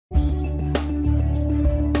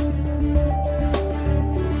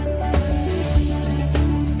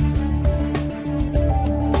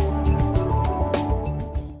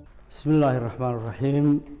بسم الله الرحمن الرحيم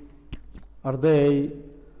أرضي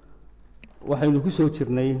waxaynu ku soo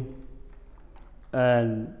jirnay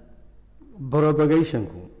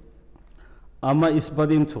propagationku ama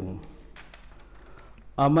isbadintu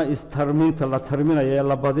ama istarminta la tarminaya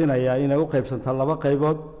la badinaya inay u qaybsanto laba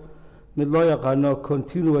qaybood mid loo yaqaano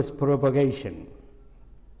continuous propagation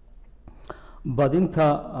badinta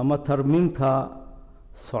ama tarminta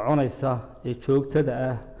soconaysa ee joogtada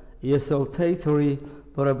ah iyo saltatory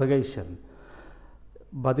propagation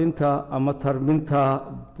badinta ama tarminta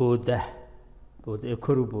booda ee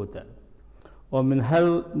koru booda oo min hal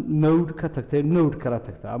node ka tagtay node kala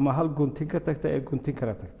tagta ama hal guntin ka tagta ee guntin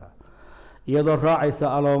kala tagta iyadoo raacaysa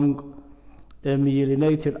along a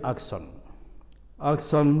myelinated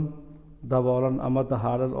axon daboolan ama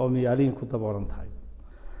dahaaran oo myelin ku daboolan tahay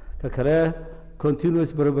ka kale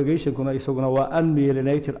continuous propagation kuna isaguna waa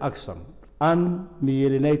unmyelinated axon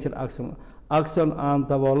aan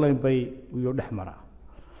daboolayn bay iyo dhexmara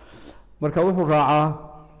marka wuxuu raacaa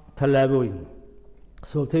tallaabooyin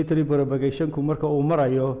saltatory propagationku marka uu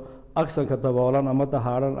marayo axonka daboolan ama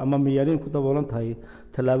dahaaran ama myelin ku daboolan tahay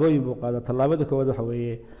tallaabooyin buu qaadaa tallaabada koowaad waxa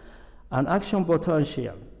weeye an action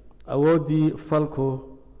potential awoodda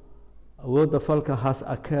falka has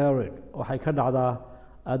occurred waxay ka dhacdaa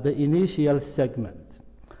at the initial segment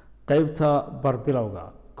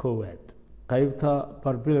qaybta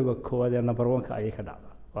barbilowga koowaad ee number 1 ayay ka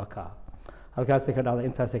dhacdaa waa ka halkaasay ka dhacdaa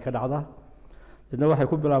intaasay ka dhacdaa dadna waxay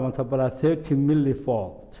ku bilaabantaa bala 30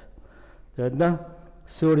 millivolt dadna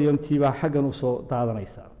sodium tiba xagan u soo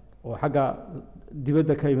daadanaysa oo xaga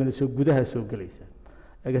dibadda ka imanayso gudaha soo galaysa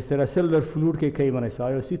extracellular fluid ka imanaysa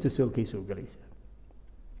ayo cytosol soo galaysa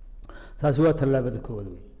taas waa tallaabada koowaad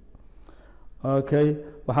weey okay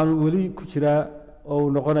waxaan wali ku jiraa oo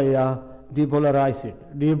noqonayaa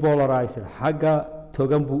depolarized xaga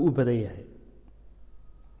togan buu u badan yahay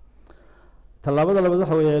tallaabada labaad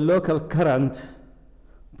waxa weeye local current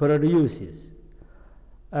produces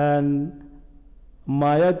and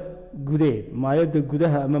maayada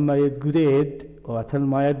gudaha ama maayad gudeed oo tan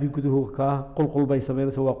maayadii guduhu ka qulqul bay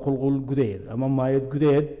sameynaysaa waa qulqul gudeed ama maayad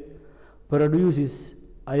gudeed produces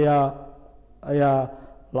ayaa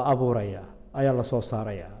la abuuraya ayaa la soo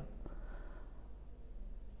saaraya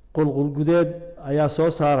qulqul gudeed ayaa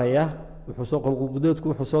soo saaraya qulqul gudeedku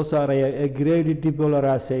wuxuu soo saaraya a graded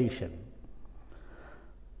depolarization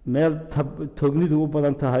meel tognidu u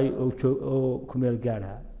badan tahay oo ku meel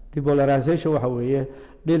gaadha depolarization waxa weeye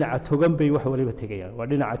dhinaca togan bay wax waliba tagayaan waa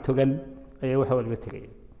dhinaca togan ayay wax waliba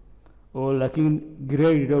tagayaan oo laakiin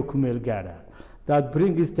graded oo ku meel gaadha that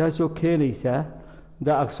brings taasoo keenaysa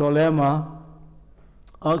the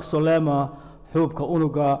axolema xuubka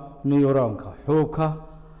unuga neuronka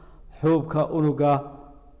xuubka unuga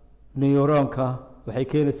neuronka waxay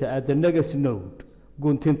keenaysaa at the next node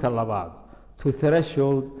guntinta labaad to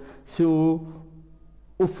threshold si uu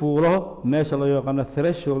u fuulo meesha loo yaqaano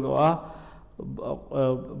threshold oo ah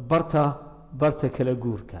barta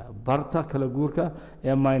kala guurka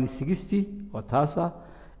ee -60 oo taasa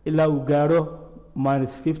ilaa uu gaadho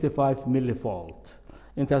 -55 millivolt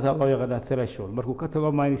intaas loo yaqaano threshold markuu ka tago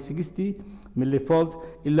 -60 millivolt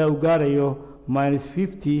ilaa uu gaarayo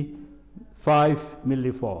 -55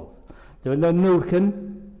 millivolt dabadna node-kan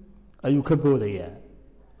ayuu ka boodayaa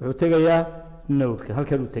wuxuu tegayaa node-ka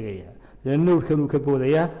halkan uu tegayaa node-kan uu ka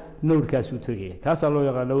boodayaa node-kaas uu tegayaa kaas loo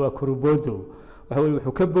yaqaan waa korbodo waxa weeye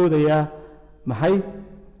wuxuu ka boodayaa maxay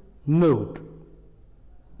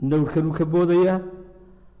node-kan uu ka boodayaa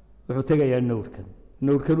wuxuu tegayaa node-kan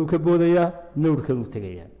uu ka boodayaa node-kan uu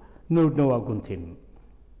tegayaa node-na waa guntin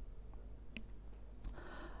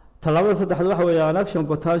tallaabada saddexaad waxa weeye an action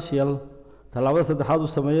potential tallaabada saddexaad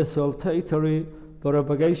uu sameeyo saltatory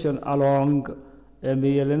propagation along a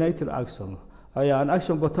myelinated axon an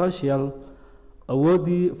action potential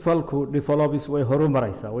awoodii falku develops way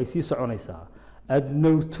horumaraysaa way sii soconaysaa at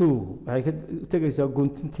node 2 waxay ka tegaysaa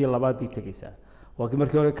guntintii labaad bay tegaysaa waa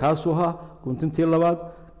markii hore kaas uu ahaa guntintii labaad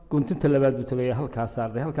guntinta labaad buu tagayaa halkaas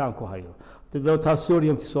saarday halkaan ku hayo dadna taas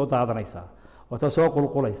sodium soo daadanaysaa oo taas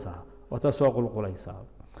soo qulqulaysaa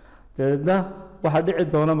dadna waxa dhici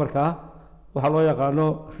doona markaa waxa loo yaqaano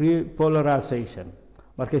repolarization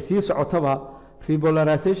markay sii socotaba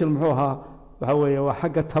repolarization muxuu ahaa waxa weeye waa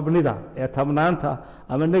xagga tabnida ee tabnaanta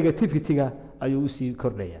ama negativity-ga ayuu usii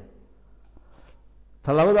kordhayaa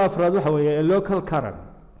tallaabada afraad waxa weeye local current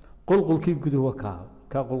qulqulkii guduhu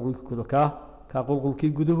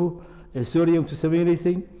qulqulkii guduhu ee sodiumtu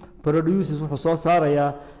sameynaysay produces wuxuu soo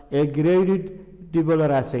saarayaa a graded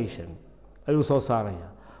depolarization ayuu soo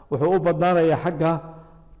saarayaa wuxuu u badnaanayaa xagga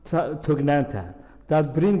tognaanta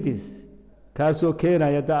that brings kaasoo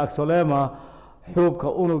keenaya the axolema xuubka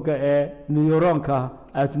unuga ee neuronka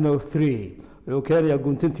at node 3 wuxuu keenayaa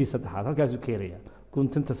guntintii saddexaad halkaasuu keenayaa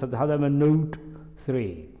guntinta saddexaad ama node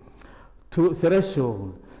 3 to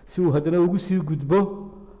threshold si uu haddana ugu sii gudbo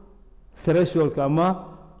thresholdka ama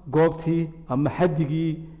goobtii ama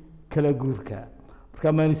xaddigii kala guurka marka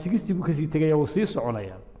minus 60 buu kasii tegaya wuu sii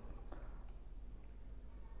soconaya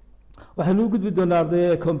waxaanu u gudbi doonaa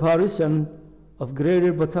ardayda comparison of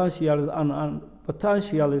graded potentials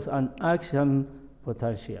and action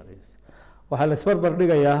potentials waxaa la isbarbar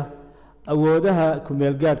dhigayaa awoodaha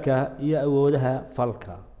kumeel gaadhka iyo awoodaha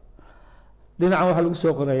falka dhinacan waxaa lagu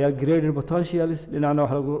soo qorayaa graded potentials dhinacna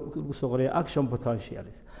waxaa lagu soo qorayaa action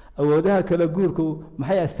potentials awoodaha kala guurku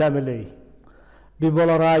maxay astaama leeyihiin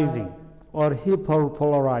depolarizing or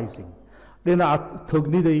hyperpolarizing dhinaca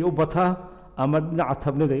togniday u bataa ama dhinaca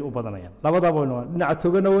tabniday u badanayaan labadaba way noqon dhinaca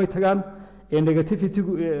togana way tagaan ee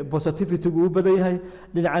negativitygu positivitygu u badan yahay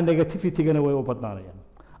dhinaca negativitygana way u badnaanayaan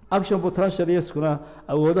action potentialskuna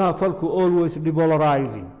awoodaha falku always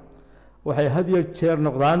depolarizing waxay had iyo jeer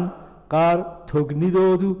noqdaan qaar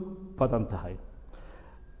tognidoodu badan tahay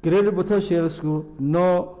graded potentialsku no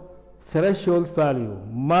threshold value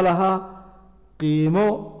ma laha qiimo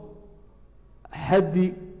xaddi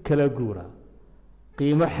kala guura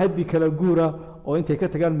qiimo xaddi kala guura oo intay ka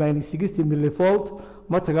tagaan minus 60 millivolt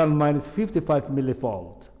ma tagaan minus 55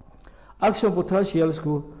 millivolt action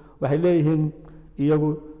potentialsku waxay leeyihiin iyagu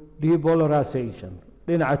depolarization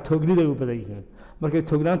dhinaca togniday u badan yihiin markay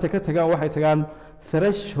tognaanta ka tagaan waxay tagaan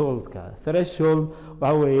thresholdka threshold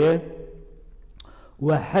waxa weeye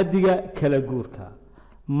waa xaddiga kala guurka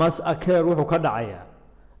mass occur wuxuu ka dhacayaa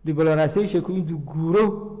depolarizationku intuu guuro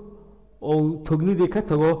oo tognidii ka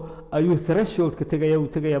tago ayuu thresholdka tegaya uu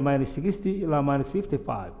tegaya minus 60 ilaa minus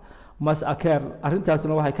 55 mass occur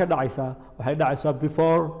arrintaasna waxay ka dhacaysaa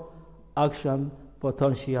before action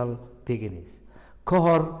potential begins ka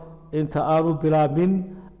hor inta aanu bilaabin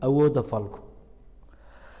awoodda falku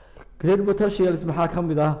graded potentials maxaa ka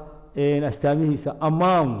mid ah astaamihiisa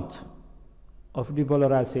amount of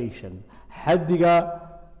depolarization xaddiga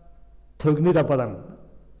tognida badan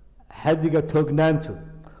xaddiga tognaantu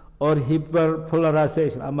or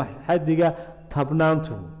hyperpolarization ama xaddiga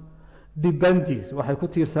tabnaantu depends waxay ku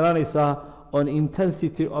tiirsanaanaysaa on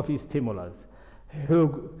intensity of stimulus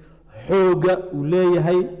xooga uu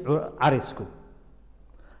leeyahay carisku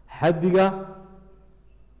xaddiga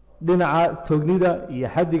dhinaca tognida iyo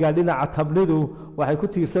xaddiga dhinaca tabnidu waxay ku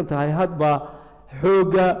tiirsan tahay hadba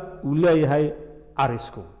xooga uu leeyahay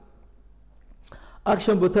carisku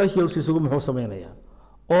action potentials isugu muxuu sameynayaa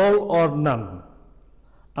all or none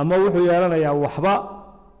ama wuxuu yeelanayaa waxba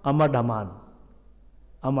ama dhammaan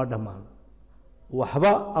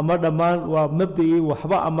waxba ama dhammaan waa mabda'ii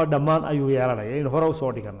waxba ama dhammaan ayuu yeelanaya in hore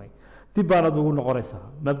usoo dhiganay dib baanad ugu noqonaysaa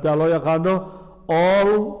mabda loo yaqaano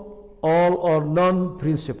all or non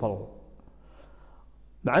principle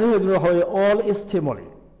macnaheeduna waxa weeye all stimuli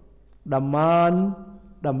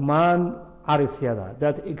dhammaan carisyada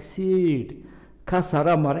that exceed ka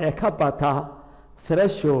saramar ee ka bata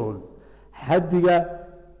threshold xaddiga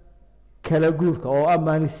kala guurka oo ah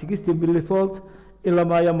minus 60 millivolt ilaa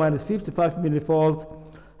maayo minus 55 millivolt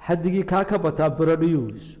xaddigii kaa ka bataa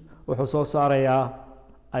produce wuxuu soo saarayaa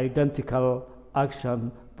identical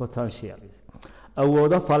action potentials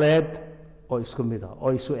awoodo faleed oo isku mid ah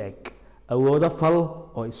oo isu eg awoodo fal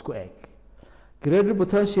oo isku eg graded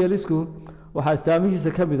potentialsku waxaa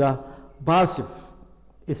astaamihiisa ka mid ah passive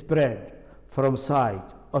spread from side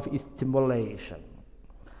of stimulation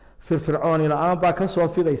firfircooni la-aan baa ka soo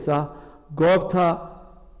fidaysa goobta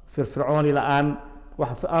firfircooni la-aan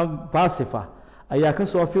wax passive ah ayaa ka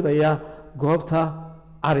soo fidaya goobta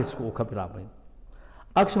carisku uu ka bilaabmay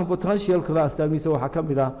action potentialkuna astaamihiisa waxaa ka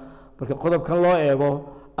mid ah marka qodobkan loo eego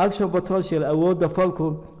action potential awoodda falku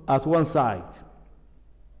at one side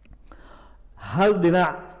hal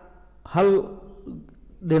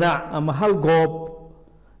dhinac ama hal goob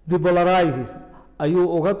depolarizes ayuu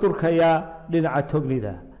uga durkayaa dhinaca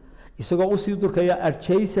tognida isagoo usii durkaya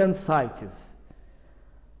adjacent sites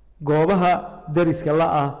goobaha dariska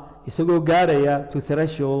la-ah isagoo gaaraya to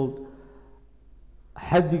threshold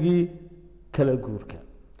xaddigii kala guurka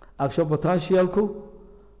action potentialku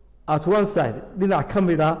at one side dhinac ka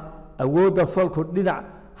mid a awoodda falku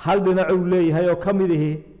hal dhinac uu leeyahay oo ka mid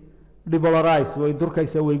ihi depolarize way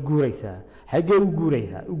durkaysaa way guuraysaa xaggee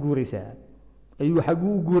u guuraysaa ayuu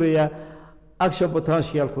xagguu u guurayaa action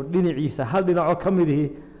potentialku dhinaciisa hal dhinac oo ka mid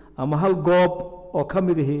ihi ama hal goob oo ka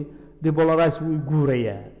mid ihi depolarize wuu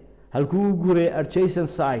guurayaa halkuu u guuraya adjacent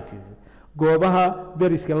sites goobaha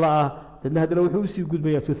dariska la-ah dadna haddana wuxuu usii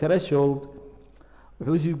gudbayaa to threshold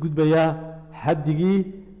wuxuu usii gudbayaa xaddigii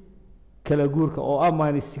kala guurka oo ah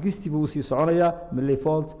minus 60 buu sii soconaya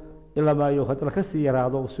millivolt ilaa ma iyo hadda ka sii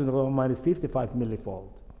yaraado soo noqdo minus 55 millivolt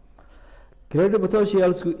gradient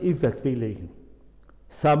potentials effect bay leeyihiin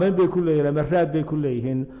saameyn bay ku leeyihiin ama raad bay ku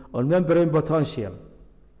leeyihiin on membrane potential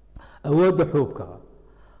awoodda xuubka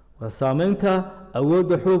waa saameynta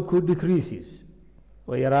awoodda xuubku decreases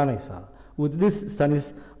way yaraanaysaa with distance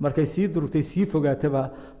markay sii durugtay sii fogaataba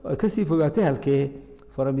ka sii fogaatay halkee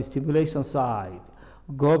from stimulation side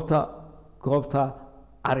goobta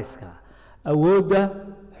cariska awoodda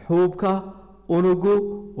xuubka unugu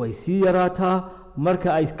way sii yaraataa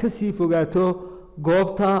marka ay ka sii fogaato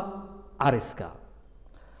goobta cariska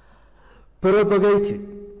propagated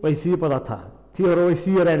way sii badataa tii hore way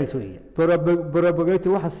sii yaraanaysa weeye propagated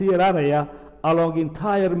waxa sii yaraanaya along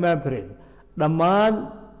entire membrane dhammaan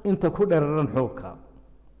inta ku dheeraran xuubka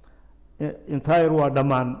entire waa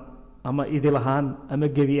dhammaan ama idil ahaan ama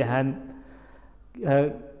gebi ahaan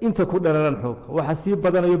inta ku dheeraran xuubka waxa sii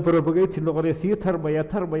badanaya propagated noqonaya sii tarmaya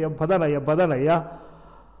badanaya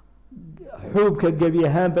xuubka gebi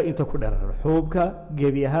ahaanba inta ku dheeraran xuubka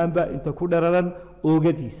gebi ahaanba inta ku dheeraran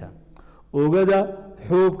oogadiisa oogada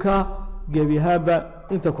xuubka gebi ahaanba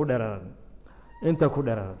inta ku dheeraran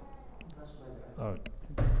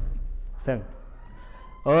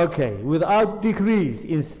okay without decrease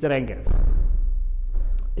in strength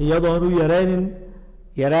iyadoon u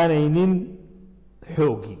yaraanaynin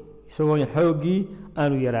xooggii isagoon xooggii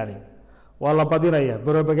aanu yaraanin waa la badinaya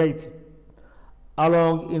propagate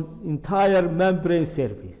along entire membrane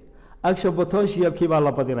surface action potentialkii baa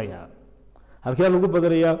la badinayaa halkee lagu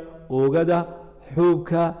badinayaa oogada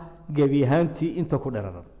xuubka gebi ahaantii inta ku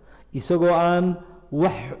dheraran isagoo aan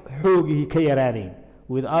wax xoogihii ka yaraanayn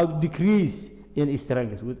without decrease in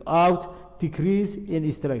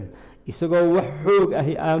strength isagoo wax xoog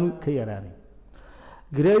ahi aanu ka yaraanayn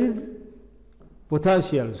gradient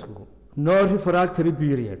potentials no refractory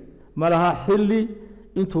period ma laha xilli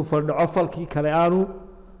intuu fadhaco falkii kale aanu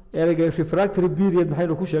ereyga refractory period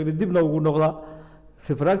maxaynu ku sheegnay dibna ugu noqda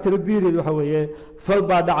refractory period waxa weeye fal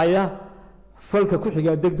baa dhacaya falka ku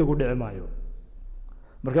xiga degdeg u dhici maayo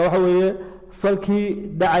marka waxa weeye falkii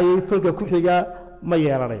dhacayay falka ku xiga ma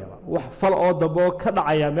yeelanaya wax fal oo dambe ka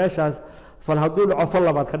dhacaya meeshaas fal hadduu dhaco fal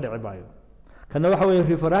labaad ka dhici maayo kana waxa weeye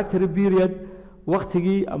refractory period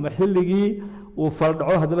waqtigii ama xilligii uu fal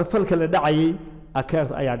dhaco haddana falka la dhacayay occurs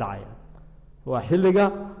ayaa dhacaya waa xilliga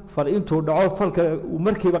fal intuu dhaco falka uu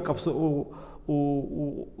markiiba qabso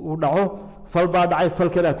uu dhaco fal baa dhacay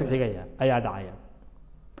falkana ku xigaya ayaa dhacaya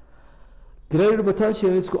gradient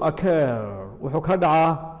potential isku occur wuxuu ka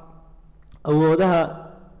dhacaa awoodaha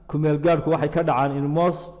kumeel gaarku waxay ka dhacaan in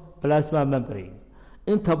most plasma membrane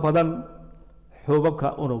inta badan xuubabka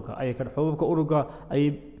unugga ay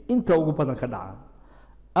inta ugu badan ka dhacaan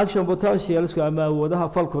action potentialsku ama awoodaha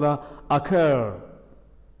falkuna occur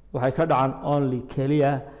waxay ka dhacaan only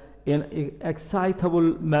keliya in excitable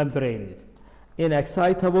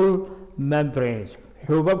membranes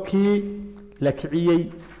xuubabkii la kiciyey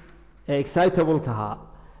ee excitable-ka ahaa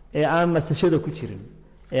ee aan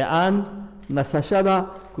nasashada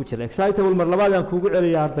ku jirin excitable mar labaad aan kuugu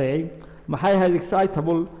celiya ardayay maxay ahayd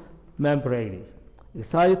excitable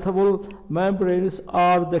membranes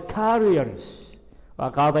are the carriers waa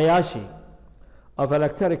qaadayaashii of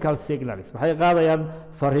electrical signals maxay qaadayaan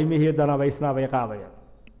fariimihii danabaysnaa bay qaadayaan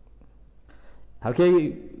halkay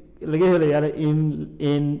laga helayaana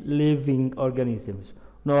in living organisms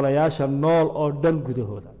noolayaasha nool oo dhan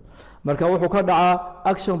gudahooda marka wuxuu ka dhacaa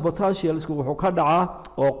action potentialsku wuxuu ka dhacaa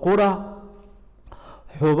oo qura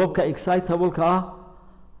xuubabka excitable-ka ah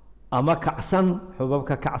ama kacsan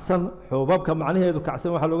xuubabka macnaheedu kacsan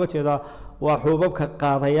waxaa looga jeedaa waa xuubabka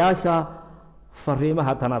qaadayaasha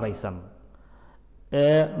fariimaha danabaysan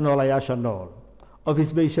ee noolayaasha nool of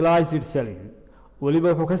specialized cells weliba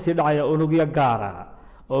wuxuu ka sii dhacayaa unugyo gaara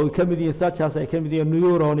oo ay ka mid yihiin sajaas ay ka mid yihiin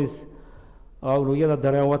neurons oo unugyada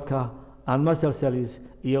dareenwadka and muscle cells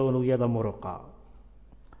iyo unugyada muruqa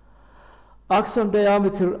axon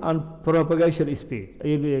diameter and propagation speed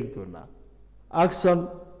ayaynu eegi doonaa axon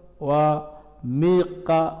waa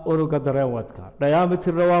miiqa unuga dareenwadka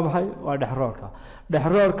diameterna waa maxay waa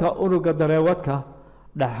dhexroorka unuga dareenwadka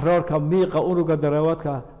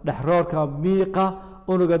miiqa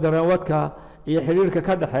unuga dareenwadka iyo xiriirka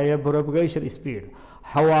ka dhexeeya propagation speed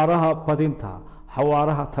xawaaraha badinta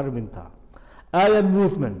xawaaraha tarminta ion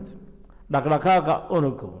movement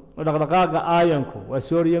dhaqdhaqaaqa ionku waa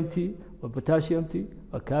sodium-t waa potassium-t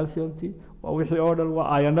waa calcium-t waa wixii oo dhan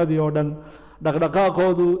waa ionadii oo dhan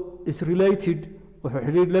dhaqdhaqaaqoodu is related wuxuu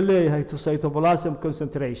xidhiir la leeyahay to cytoplasm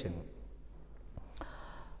concentration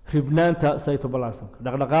ribnaanta cytoplasmka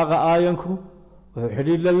dhaqdhaqaaqa ionku wuxuu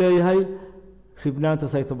xidhiir la leeyahay ribnaanta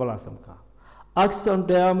cytoplasmka. Axon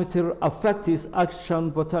diameter affects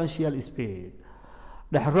action potential speed.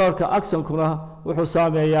 dhexroorka axonkuna wuxuu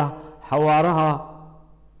saameeyaa xawaaraha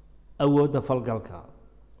awoodda falgalka.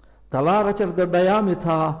 The larger the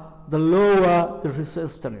diameter, the lower the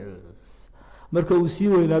resistance. marka uu sii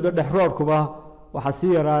weynaado dhexroorkuba waxaa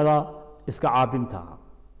sii yaraada iska caabinta.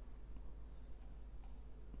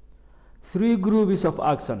 Three groups of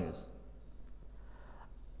axons.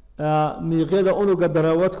 miiqyada unuga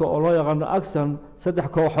dareewadka oo loo yaqaano axon saddex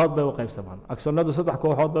kooxood bay u qaybsamaan. axonadu saddex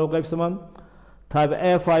kooxood bay u qaybsamaan. type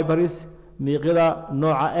A fibers miiqyada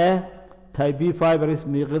nooca A, type B fibers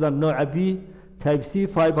miiqyada nooca B, type C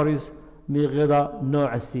fibers miiqyada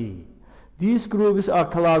nooca C. These groups are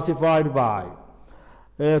classified by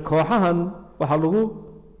kooxahan waxaa lagu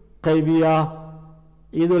qaybiyaa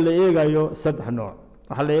iyadoo la eegayo saddex nooc.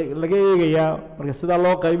 waxaa laga eegayaa marka sida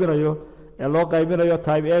loo qaybinayo loo qaybinayo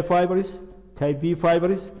type A fibers, type B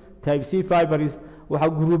fibers, type C fibers. waxaa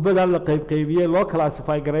guruubadan la qaybqaybiyey loo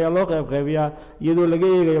classify garaya loo qaybqaybiyaa iyadoo laga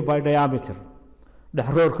eegayo by diameter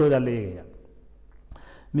dhexroorkooda la eegaya.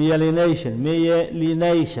 Myelination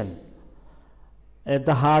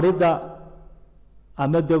dahaarida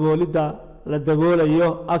ama daboolidda la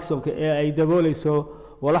daboolayo axonka ee ay daboolayso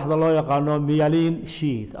walaxda loo yaqaano myelin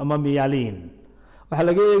sheath ama myelin. waxaa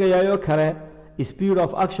laga eegayaa oo kale speed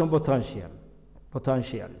of action potential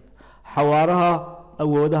xawaaraha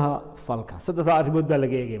awoodaha falka. saddexda arrimood baa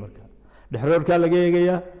laga eegaya marka. dhexroorka laga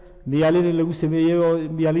eegaya myelin in lagu sameeyay oo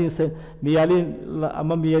myelin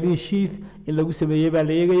ama myelin sheath in lagu sameeyay baa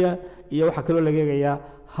la eegaya iyo waxa kale laga eegaya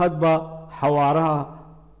hadba xawaaraha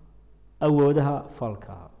awoodaha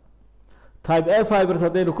falka. type A fibers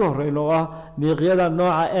haddaynu ka horeyno oo ah miiqyada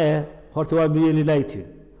nooca A horta waa myelinated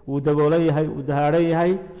wuu daboolan yahay wuu dahaaran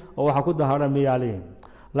yahay oo waxaa ku dahaaran myelin.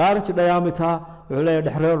 large diameter wuxuu leeyahay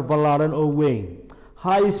dhexroor ballaaran oo weyn.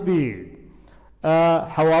 high speed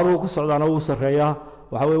xawaaruhu ku socdaana wuu sarreeyaa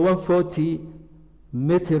waxa weye 140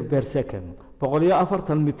 meter per second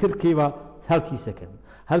 140 mitirkiiba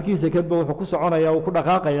halkii secondba wuxuu ku soconayaa uu ku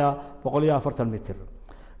dhaqaaqayaa 140 mitir.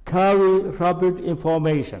 carry rapid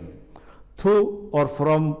information to or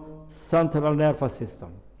from central nervous system.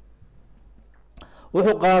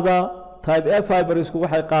 wuxuu qaadaa type A fibersku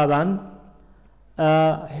waxay qaadaan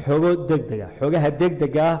xogaha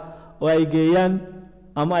degdega oo ay geeyaan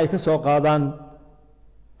ama ay ka soo qaadaan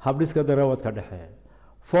habdhiska dareewadka dhexe.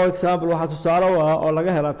 for example waxaa tusaale oo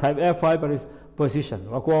laga helaa type A fibers position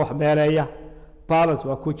waa kuwa wax meeleeya, balance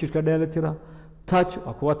waa kuwa jirka dheelitira, touch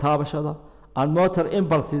waa kuwa taabashada, and motor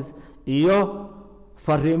impulses iyo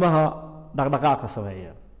fariimaha dhaqdhaqaaqa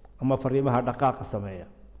sameeya ama fariimaha dhaqaaqa sameeya.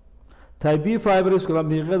 type B fibers kula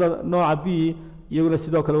miiqyada nooca B iyaguna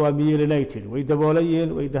sidoo kale waa myelinated way daboolan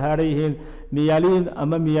yihiin way dahaaran yihiin. myelin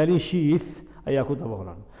ama myelin sheath ayaa ku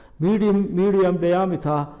daboolan. medium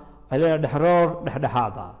diameter waxay leedahay dhexroor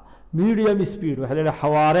dhexdhexaada. medium speed waxay leedahay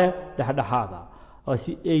xawaare dhexdhexaada oo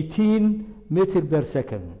 18 meter per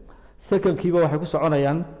second. secondkiiba waxay ku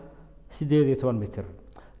soconayaan 18 mitir.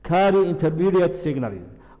 carry intermediate signal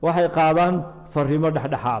waxay qaadaan fariimo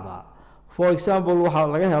dhexdhexaada. for example waxaa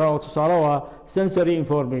laga helaa oo tusaale waa sensory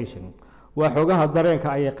information waa xogaha dareenka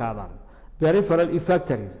ayay qaadaan. peripheral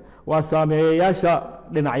effectors waa saameeyayaasha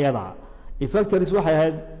dhinacyada. effectors waxay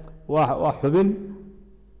ahayd waa xubin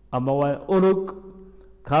ama waa unug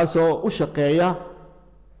kaasoo u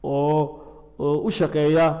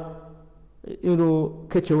shaqeeya inuu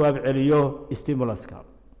ka jawaab celiyo stimuluska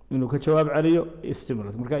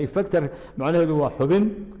marka effector macnaheedu waa xubin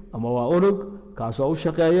ama waa unug kaasoo u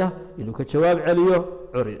shaqeeya inuu ka jawaab celiyo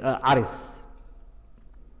caris.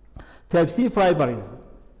 type C fibers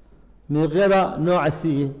miiqyada nooca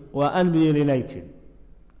C waa unmyelinated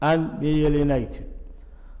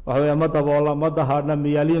waxa weeye ma daboola ma dahaarna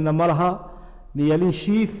myelinna ma laha myelin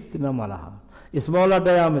sheathna ma laha. smaller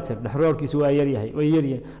diameter dhexroorkiisu waa yaryahay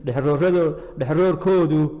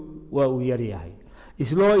dhexroorkoodu waa uu yaryahay.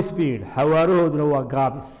 slow speed xawaarahooduna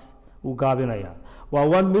waa uu gaabinaya waa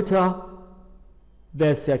 1 meter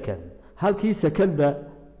per second. halkii secondba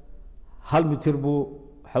 1 mitir buu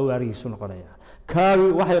xawaarihiisu noqonaya.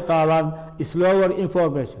 carry waxay qaadaan slower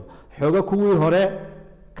information xogo kuwii hore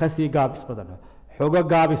kasii gaabis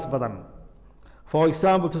badan. for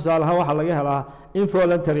example tusaale ahaan waxaa laga helaa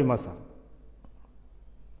involuntary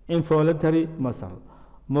muscle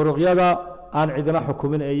muruqyada aan cidina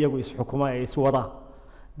xukumin ee iyagu isxukuma ee iswada.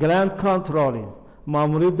 gland controlling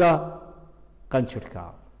maamulidda qanjirhka.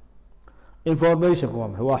 information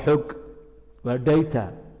waa xog waa data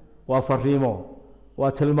waa fariimo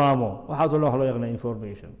waa tilmaamo waxaasoo loo yaqaana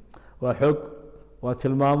information waa xog waa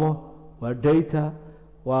tilmaamo waa data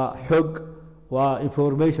waa xog waa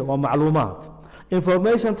information waa macluumaad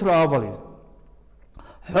information travels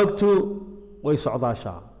xogtu way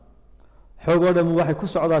socdaashaa xog oo dhan waxay ku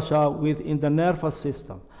socdaashaa within the nervous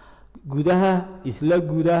system gudaha isla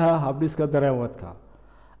gudaha habdhiska dareenwadka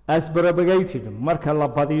as propagated marka la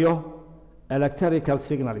badiyo electrical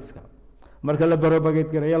signalska marka la propagate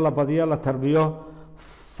gareeyo la badiyo la tarbiyo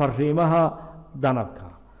fariimaha danabka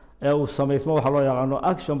ee uu sameysmo waxa loo yaqaano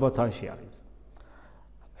action potential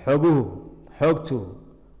xogtu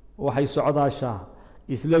waxay socdaashaa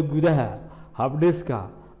isla gudaha habdhiska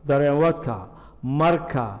dareenwadka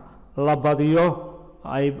marka la badiyo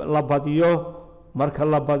marka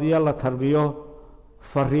la badiyo la tarbiyo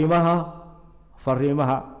fariimaha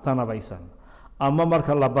danabaysan ama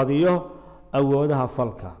marka la badiyo awoodaha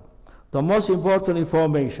falka the most important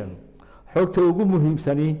information xogta ugu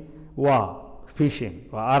muhiimsani waa vision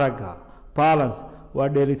waa aragga balance waa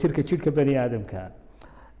dheelitirka jidhka bani aadamka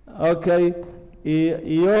okay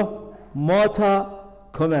iyo motor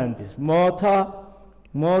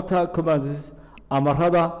commands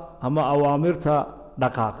amarada ama awaamirta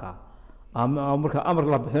dhaqaaqa marka amar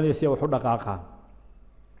la bixinayo si wax u dhaqaaqaan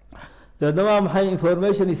dadama maxay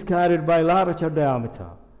information is carried by larger diameter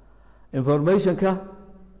informationka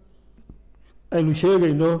aynu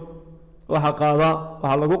sheegayno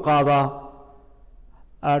waxa lagu qaadaa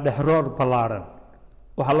dhexroor ballaaran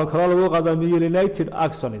waxa lagu qaadaa myelinated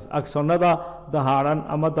axonada dahaaran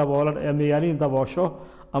ama daboolan ee myelin daboosho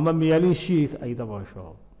ama myelin sheath ay daboosho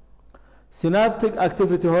synaptic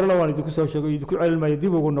activity horena waan idinku soo sheegay idinku cilmiyo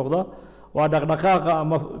dib ugu noqda waa dhaqdhaqaaqa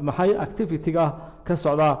ama maxay activity-ga ka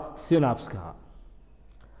socda synapse-ka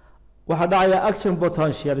waxa dhacaya action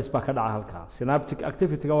potentials baa ka dhaca halka synaptic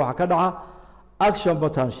activity-ga waxa ka dhaca action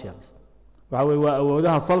potentials waxa weeye waa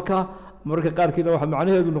awoodaha falka marka qaarkiina waxa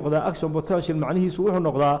macnaheedu noqdaa action potential macnihiisu wuxuu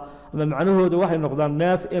noqdaa ama macnahoodu waxay noqdaan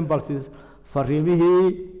nerve impulses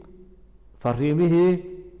fariimihii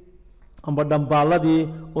amba dhambaaladii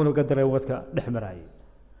unuga dareenwadka dhex marayay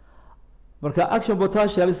marka action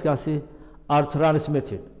potentialskaasi are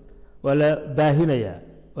transmitted waa la baahinayaa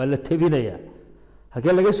waa la tabinayaa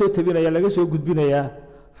halkee laga soo tabinayaa laga soo gudbinayaa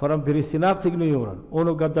from presynaptic neuron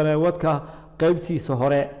unuga dareenwadka qaybtiisa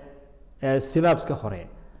hore ee synapska hore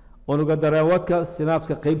unuga dareenwadka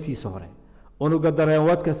synapska qaybtiisa hore unuga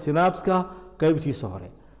dareenwadka synapska qaybtiisa hore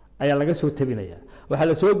ayaa laga soo tabinayaa waxaa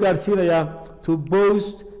la soo gaarsiinayaa to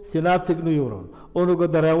boost synaptic neuron unuga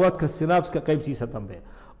dareenwadka synapska qaybtiisa dambe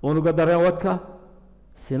unuga dareenwadka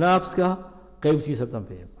synapska qaybtiisa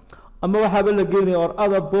dambe ama waxaaba la geenaya or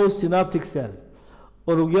other post synaptic cell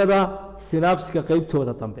unugyada synapska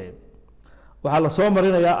qaybtooda dambe waxaa la soo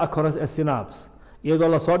marinayaa across a synapse iyadoo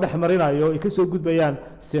la soo dhex marinayo ay ka soo gudbayaan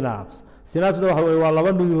synapsena waxa weeye waa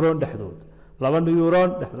laba neuron dhexdood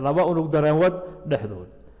laba unug dareenwad dhexdood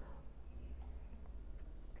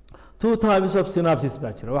two types of synapses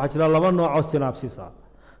baa jira waxaa jira laba nooc oo synapses ah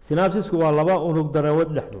synapsesku waa laba unug dareenwad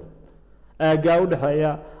dhexdood aaggaa u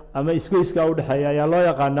dhexeeya ama isgoyskaa u dhexeeya ayaa loo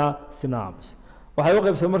yaqaanaa synapse waxay u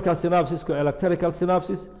qaybsan markaa synapsesku electrical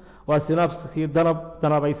synapses waa synapseskii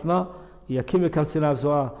danabaysnaa iyo chemical synapse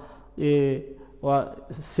waa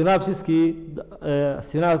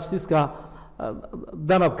synapseska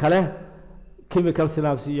danabka leh chemical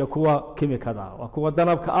synapse iyo kuwa chemicada waa kuwa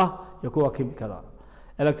danabka ah iyo kuwa chemicada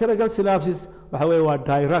electrical synapses waxa weeye waa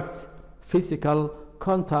direct physical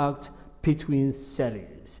contact between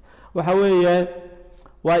cells waxa weeye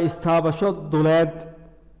waa istaabasho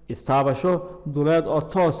duleed oo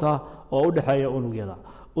toos ah oo u dhexeeya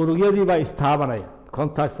unugyadii baa istaabanaya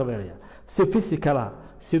contact sameynaya si physical ah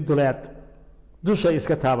si duleed dushay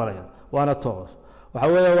iska taabanaya waana toos waxa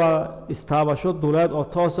weeye waa istaabasho duleed oo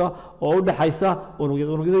toos ah oo u dhexaysa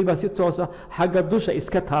unugyadii baa si toos ah xagga dusha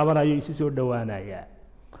iska taabanaya isu soo dhowaanaya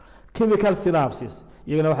chemical synapses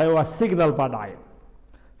iyagana waxa waa signal baa dhacay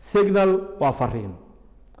signal waa fariin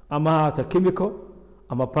ama haata chemical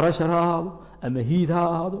ama pressure ha ahaado ama heat ha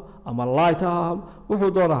ahaado ama light ha ahaado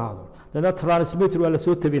wuxuu doona ahaado dana transmitter waa la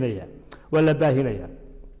soo tabinaya waa la baahinaya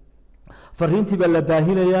fariintii baa la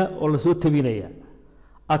baahinaya oo la soo tabinaya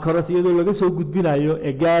across iyadoo laga soo gudbinayo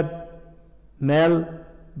egaad meel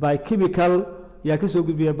by chemical yaa ka soo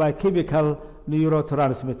gudbiya by chemical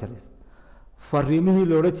neurotransmitters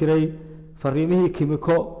fariimihii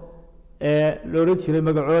chemico ee loola jiray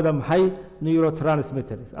magacooda maxay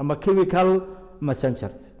neurotransmitters ama chemical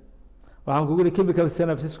messengers waxaan kugu yiri chemical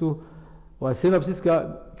synapsesku waa synapseska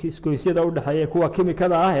isgoysyada u dhexeeya kuwa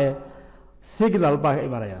chemicada ah ee signal baa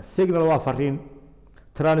imanaya signal waa fariin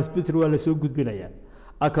transmitter waa la soo gudbinaya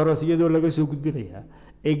across iyadoo laga soo gudbinaya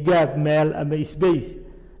a gap meel ama space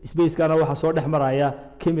kana waxa soo dhex maraya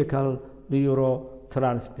chemical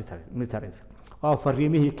neurotransmitters oo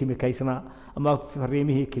fariimihii kimikaysna ama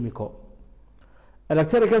fariimihii kimiko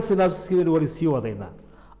electrical synapses wali sii wadayna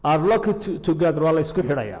are locked together waa la isku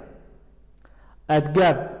xidhaya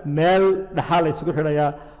adgaab meel dhaxal la isku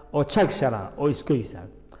xidhaya oo junction oo isgoysa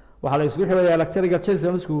waxa la isku xidhaya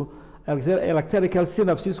electrical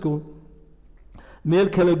synapsesku meel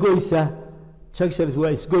kala goysa junctions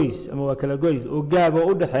waa isgoys ama waa kala goys oo gaab oo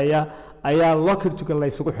u dhaxeeya ayaa locked together la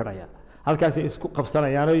isku xidhaya halkaas ay isku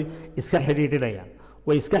qabsanayaan oo iska xidhiidhinayaan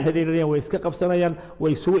way iska xidhiidhinayaan way iska qabsanayaan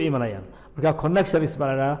way isugu imanayaan marka connection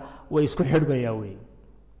isbalana way isku xidhmayaan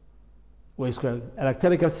way isku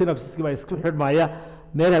electrical synapses ba isku xidhmaya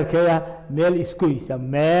meel halkeeda meel isgoysa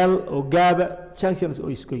meel oo gaaba junctions oo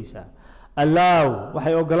isgoysa allow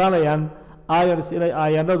waxay ogolaanayaan ions inay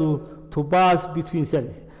ayanadu to pass between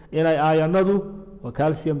cells inay ayanadu waa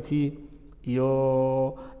calcium T iyo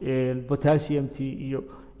potassium T iyo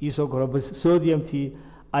sodium T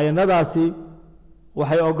ayanadaasi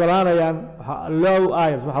waxay ogolaanayaan low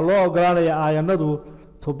ions waxa loo ogolaanayaa ayanadu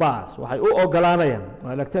to pass waxay u ogolaanayaan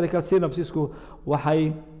electrical synapsesku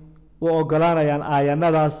waxay u ogolaanayaan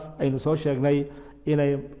ayanadaas aynu soo sheegnay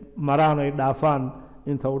inay maraan ay dhaafaan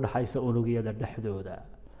inta u dhaxaysa unugyada dhexdooda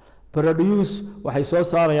produce waxay soo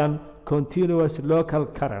saarayaan continuous local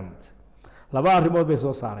current laba arrimood bay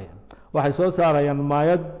soo saarayaan waxay soo saarayaan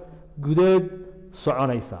maayad gudeed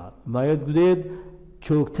soconaysa maayad gudeed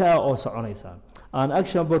joogto ah oo soconaysa an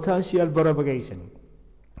action potential propagation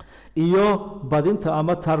iyo badinta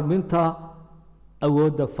ama tarminta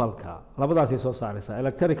awoodda falka labadaas ay soo saaraysa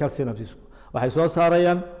electrical synapses waxay soo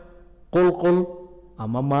saarayaan qulqul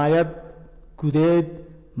ama maayad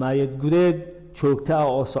gudeed joogto ah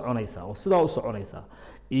oo soconaysa oo sidaa u soconaysa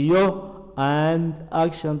iyo and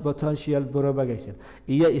action potential propagation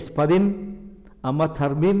iyo isbadin ama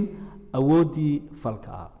tarmin awooddii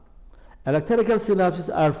falka ah electrical synapses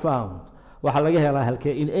are found waxaa laga helaa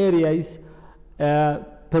halkee in areas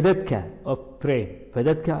badadka of brain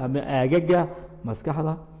badadka ama aagaga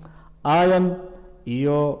maskaxda iron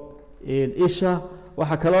iyo isha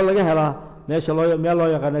waxaa kaloo laga helaa meel loo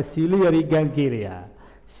yaqaana ciliary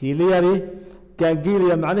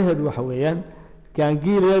ganglia macnaheedu waxa weeyaan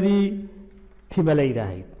gangiliadii tima la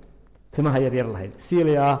yidhaahayd timaha yaryar lahayd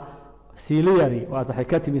ciliary waa waxay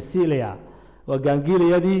ka timi cilia waa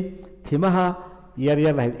gangiliadii timaha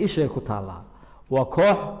yaryar lahayd ishay ku taallaa waa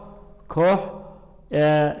koox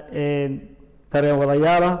dareen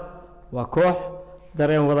wadayaala waa koox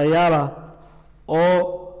dareen wadayaala oo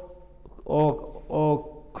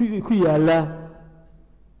ku yaala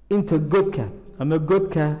inta godka ama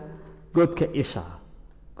godka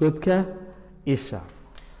isha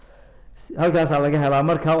halkaasaa laga helaa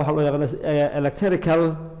markaa waxaa loo yaqaana electrical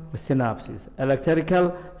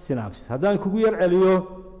synapses haddaan kugu yar celiyo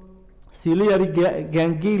ciliary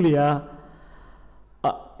ganglia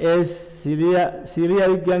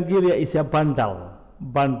ciliary ganglia is a bundle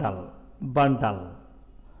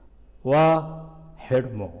waa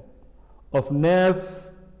xidhmo of nerves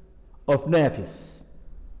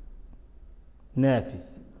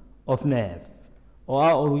oo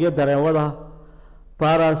ah unugyo dareenwada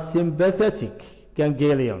parasympathetic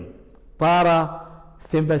ganglion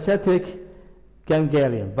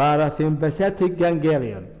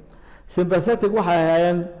sympathetic waxay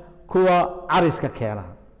ahaayeen kuwa cariska keena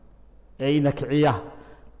ee ina kiciya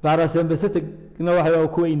parasympatheticna waxay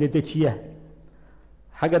kuwa ina dejiya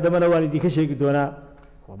xagga dambena waan idinka sheegi doonaa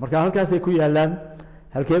marka halkaasay ku yaalaan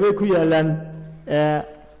halkeebay ku yaalaan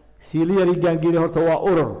ciliary ganglia horta waa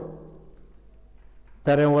urur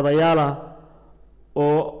dareen wadayaala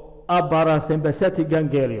oo parasympathetic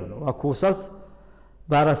ganglion waa kuusas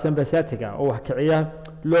parasympathetic oo wax kiciya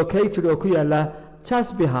located oo ku yaala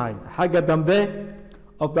just behind xagga dambe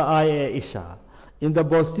of the eye ee isha in the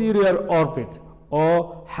posterior orbit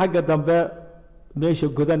oo xagga dambe meesha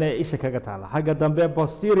godan ee isha kaga taala xagga dambe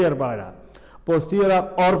posterior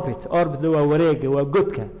orbit waa wareega waa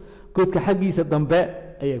godka xaggiisa dambe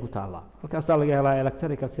ayay ku taallaa halkaasaa laga helaa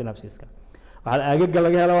electrical synapseska waxaa aagaga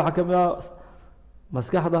laga helaa waxaa ka mid ah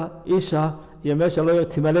maskaxda isha iyo meesha loo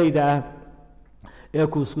timaleyda ah ee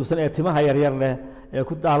kuuskuusan ee timaha yaryar leh ee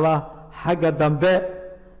ku taalla xagga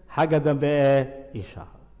dambe ee isha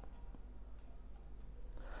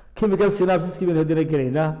chemical synapseski baynu haddana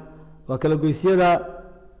gelaynaa waa kala goysyada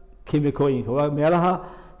kimikooyinka waa meelaha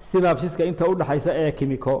synapseska inta u dhaxaysa ee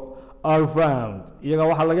kimiko are found iyaga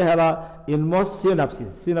waxaa laga helaa in most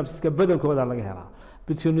synapseska badankooda laga helaa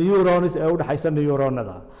between neurons ee u dhaxaysa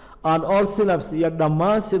neuronada and all synapses iyo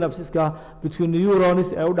dhammaan synapseska between neurons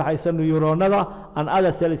ee u dhaxaysa neuronada and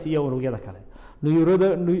other cells iyo unugyada kale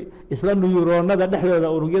isla nuyuroonada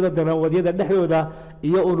dhexdooda unugyada danawadyada dhexdooda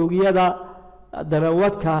iyo unugyada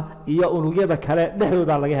danawadka iyo unugyada kale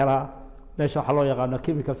dhexdooda laga helaa meesha waxaa loo yaqaano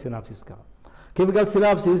chemical synapsiska. Chemical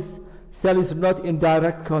synapsis cell is not in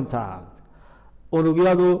direct contact.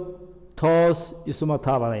 Unugyadu toos isuma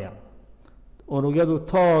taabanayaan. Unugyadu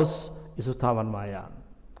toos isu taaban maayaan.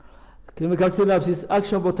 Chemical synapsis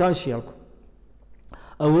action potential.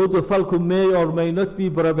 Awoodda falku may or may not be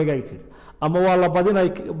propagated. Ama waa la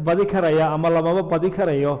badi karaya ama lamaba badi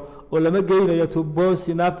karayo oo lama geynayo to both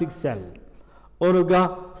synaptic cell.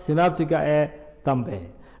 Unuga synaptica ee dambe.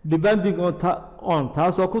 Depending on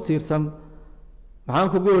taasoo ku tiirsan maxaan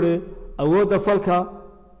ku goore awoodda falka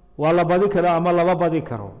waa la badi karaa ama lama badi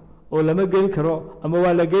karo oo lama geyn karo ama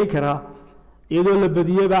waa la geyn karaa iyadoo la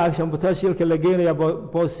badiyay baa action potentialka la geenaya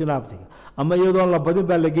post synaptic ama iyadoo la badin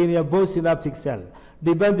baa la geenaya post synaptic cell.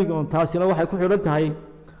 Depending on taasina waxay ku xidhan tahay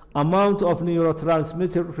amount of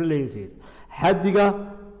neurotransmitter released xaddiga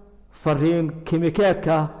fariin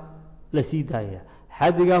kimikeedka la sii daaya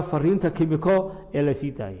xaddiga fariinta kimiko ee la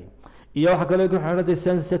sii daaya iyo waxa kale ku xidhan tahay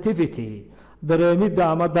sensitivity dareemidda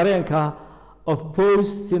ama dareenka of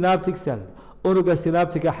post synaptic cell unuga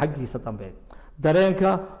synaptica xaggiisa dambe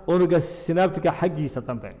dareenka unuga synaptica xaggiisa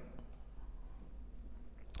dambe.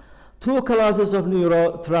 Two classes of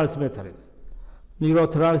neurotransmitters.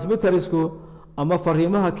 Neurotransmittersku ama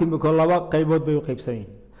fariimaha kimiko laba qaybood bay u qaybsan yihiin.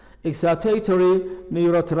 Excitatory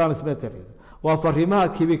neurotransmitters waa fariimaha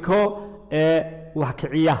kimiko ee wax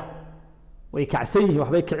kiciya way kacsan yihiin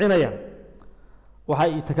waxbay kicinayaan.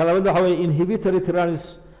 waxay takalaabada waxa weeye inhibitory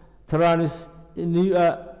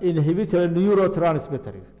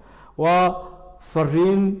neurotransmitters waa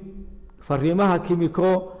fariimaha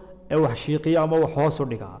kimiko ee wax shiiqiya ama wax hoos u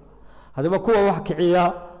dhiga. haddaba kuwa wax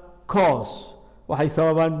kiciya cause waxay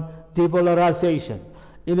sababaan depolarization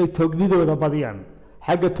inay tognidooda badiyaan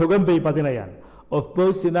xagga togan bay badinayaan of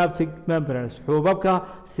both synaptic membranes xuubabka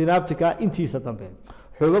synaptica intiisa dambe.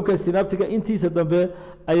 xuubabka synaptica intiisa dambe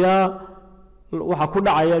ayaa waxa ku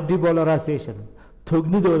dhacaya depolarization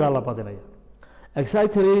tognidooda la badinaya.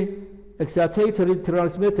 Excitatory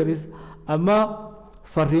transmitters ama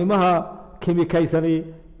fariimaha kimikaysani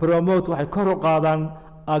promote waxay kor u qaadaan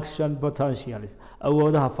action potentials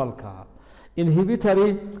awoodaha falka.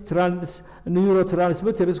 Inhibitory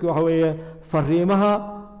neurotransmitters waxa weeye fariimaha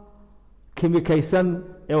kimikaysan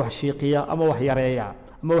ee wax shiiqiya ama wax yareeya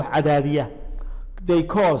ama wax cadaadiya. They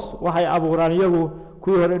cause waxay abuuraan iyagu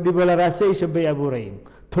kuwii hore depolarization bay abuurayeen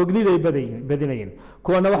togniday badinayeen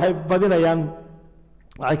kuwana waxay badinayaan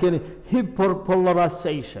waxay keeneen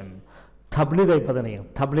hyperpolarization tabliday badinayaan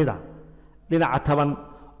tablida dhinaca taban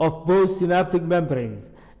of both synaptic membranes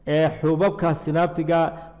ee xuubabka synaptiga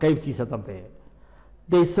qaybtiisa dambe.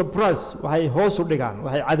 They suppress waxay hoos u dhigaan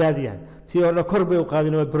waxay cadaadiyaan tii hore kor bay u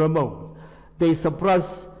qaadeen oo promote. They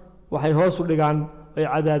suppress waxay hoos u dhigaan ay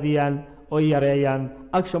cadaadiyaan oo yareeyaan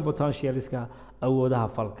action potentialska awoodaha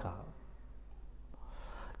falka.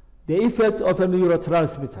 The effect of a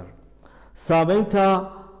neurotransmitter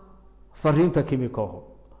saameynta fariinta kimiko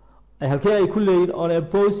ay halkee ay ku leeyihiin on a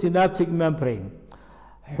post synaptic membrane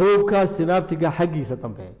xuubka synaptiga xaggiisa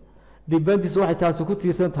dambe. Depends waxay taasi ku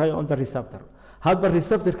tiirsan tahay on the receptor hadba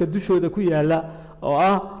receptorka dushooda ku yaala oo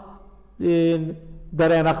ah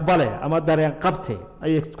dareen aqbale ama dareen qabte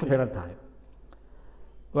ayay ku xiran tahay.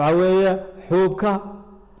 waxa weeye xuubka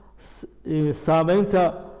saameynta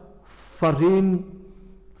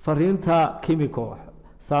fariinta kimiko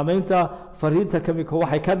saameynta fariinta kimiko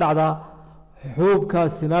waxay ka dhacdaa xuubka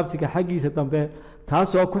synaptica xaggiisa dambe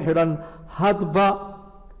taasoo ku xidhan hadba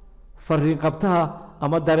fariin qabtaha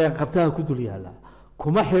ama dareen qabtaha ku dul yaala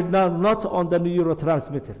kuma xidhna not on the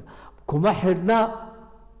neurotransmitter kuma xidhna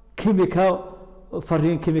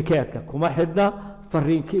fariin kimikeedka kuma xidhna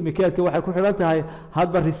fariin kimikeedka waxay ku xidhan tahay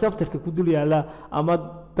hadba receptorka ku dul yaala ama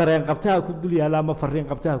dareen qabtaha ku dul yaala ama fariin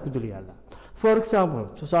qabtaha ku dul yaala. For example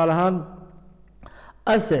tusaale ahaan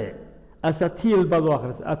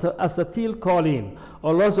acetylcholine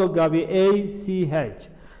oo loo soo gaabiyo ACH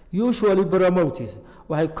usually promotes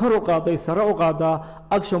waxay kor u qaaday sare u qaadaa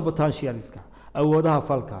action potentialska awoodaha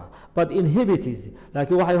falka but inhibits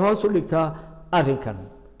laakiin waxay hoos u dhigtaa arrinkan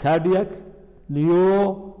cardiac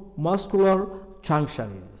neuromuscular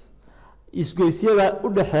junctions isgoysyada u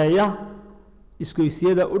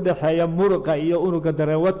dhaxeeya muruqa iyo unuga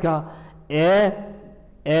dareewadka ee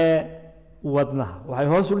wadnaha waxay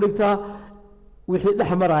hoos u dhigtaa wixii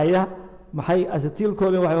dhex maraya maxay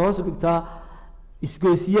acetylcholine waxay hoos u dhigtaa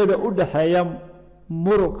isgoysyada u dhaxeeya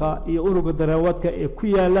muruqa iyo unuga dareewadka ee ku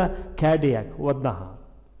yaala cardiac wadnaha.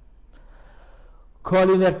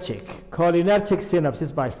 Cholinergic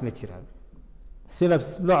synapses baa isna jira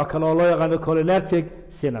synapses nooc kale oo loo yaqaano cholinergic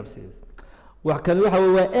synapses wax kale waxa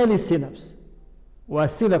weeye waa any synapse waa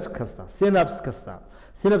synapse kasta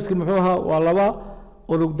synapse muxuu ahaa waa laba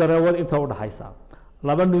unug dareewad inta u dhaxaysa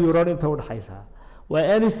laba neuron inta u dhaxaysa waa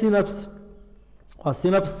any synapse waa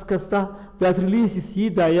synapse kasta that releases sii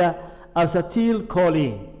daaya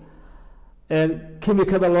acetylcholine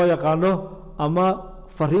kimikada loo yaqaano ama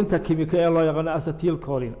fariinta kimika ee loo yaqaano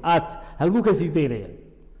acetylcholine halkuu ka sii daynaya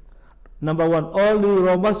number 1 all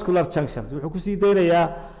neuromuscular junctions wuxuu ku sii daynayaa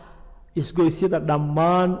isgoysyada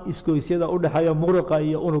dhammaan isgoysyada u dhaxeeya muruqa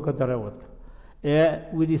iyo unuga dareewadka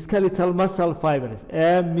with skeletal muscle fibers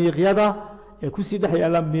miiqyada ku sii dhex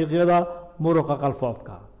yaala miiqyada muruqa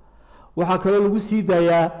qalfoofka waxa kale lagu sii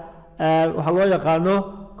daayaa waxa loo yaqaano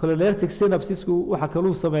cholinergic synapsesku waxa kale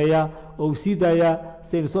uu sameeyaa oo uu sii daayaa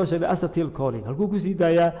social acetylcholine halkuu ku sii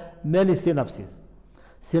daayaa many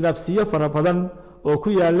synapsiyo fara badan oo ku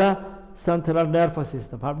yaala central nervous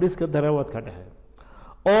system habdhiska dareewadka dhexe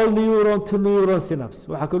all neuron to neuron synapse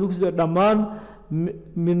waxa kale ku sii dhammaan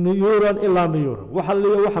min neuron ilaa neuron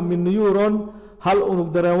waxa min neuron hal unug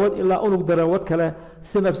dareewad ilaa unug dareewad kale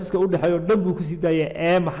synapseska u dhaxeeyo dhan buu ku sii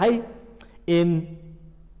daayaa maxay in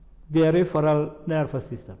peripheral nervous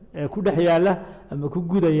system ku dhex yaala ama ku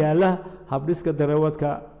guda yaala habdhiska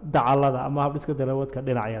dareewadka dacalada ama habdhiska dareewadka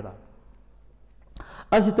dhinacyada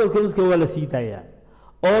acetylcholine waa la sii daayaa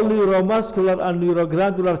all neuromuscular and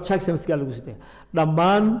neuroglandular junctions ka lagu sii daayaa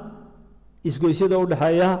dhammaan isgoysyada u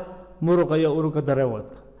dhaxeeya muruqa iyo unuga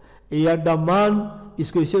dareewadka iyo dhammaan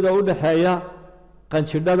isgoysyada u dhaxeeya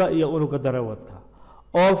qanjidhada iyo unuga dareewadka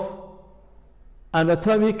of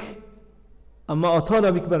anatomic ama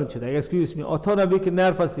autonomic autonomic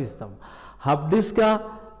nervous system habdhiska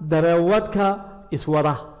dareewadka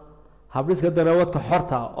iswada habdhiska dareewadka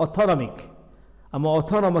xorta autonomic ama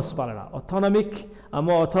autonomous balada autonomic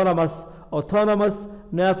ama autonomous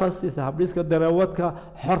nervous system habdhiska dareewadka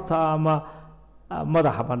xorta ama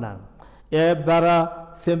madaxa bannaan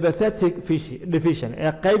parasympathetic division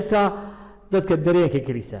qaybta dadka dareenka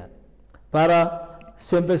gelisa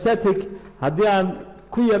parasympathetic haddii aan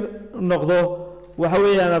ku yar noqdo waxa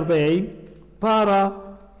weeyaan ardayay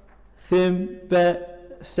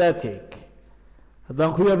parasympathetic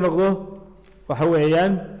haddaan ku yar noqdo waxa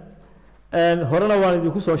weeyaan horena waan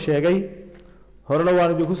idinku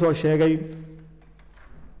soo sheegay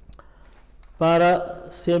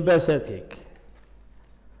parasympathetic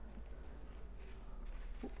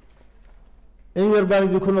in yar baan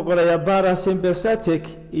idinku noqonayaa parasympathetic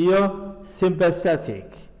iyo sympathetic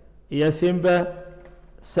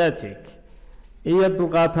iyo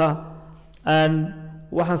dulqaata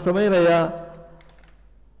waxaan sameynayaa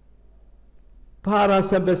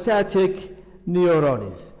parasympathetic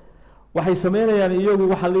neurons waxay sameynayaan iyagu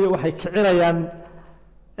waxay kicinayaan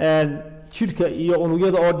jidhka iyo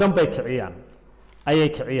unugyada oo dhan bay kiciyaan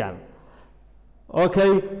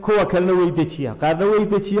okay kuwa kalena way dejiyaan qaarna way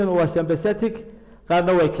dejiyaan waa sympathetic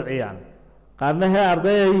qaarna way kiciyaan qaarna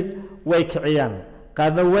ardayay way kiciyaan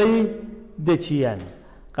qaarna way dejiyaan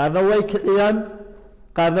qaarna way kiciyaan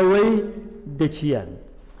qaarna way dejiyaan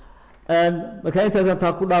marka intaasaan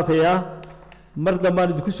taa ku dhaafayaa mar dambaan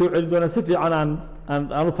idinku soo celin doonaa si fiican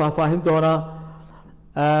aan u faahfaahin doonaa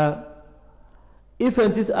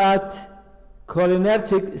events at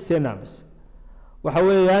cholinergic synapse waxa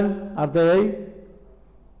weeyaan ardayay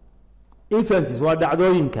events waa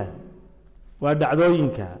dhacdooyinka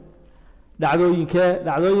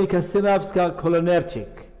synapska cholinergic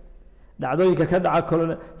dhacdooyinka ka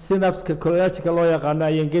dhaca synapska cholinergic loo yaqaano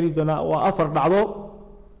ayaan geli doonaa waa 4 dhacdo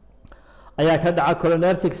ayaa ka dhaca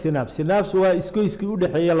cholinergic synapse waa isgoyskii u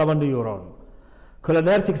dhaxeeya laba neuron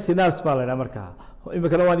cholinergic synapse baa la yidhaha markaa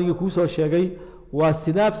imikana waan idin kuu soo sheegay waa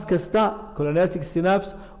synapse kasta cholinergic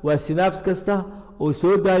synapse waa synapse kasta oo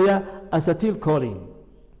soo daaya acetylcholine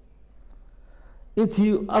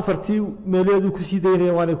intii afartii meeleedu ku sii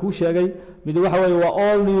daynayeen waan kuu sheegay mid waxa weeye waa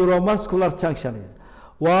all neuromuscular junctions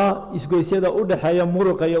waa isgoysyada u dhaxeeya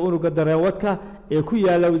muruqa iyo unuga dareewadka ee ku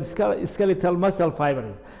yaala skeletal muscle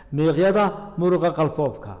fibers miiqyada muruqa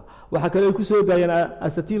qalfoofka waxa kale ay ku soo daayeen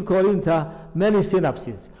acetylcholine many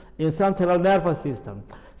synapses in central nervous system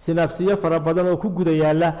synapsiyo fara badan oo ku guda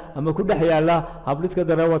yaala ama ku dhex yaala habdhiska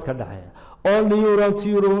dareewadka dhexe all neuron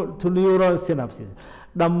to neuron synapses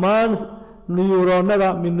dhammaan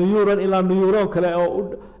neuronada min neuron ilaa neuron kale oo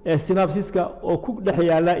synapseska oo ku dhex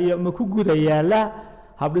yaala iyo ma ku guda yaala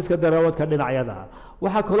habdhiska dareewadka dhinacyada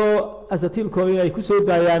waxa kaloo acetylcholine ay ku soo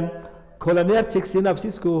daayaan cholinergic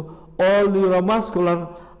synapsesku all neuromuscular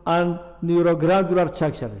and neuroglandular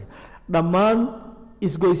junctions dhammaan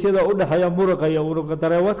isgoysyada u dhaxeeya muruqa iyo unuga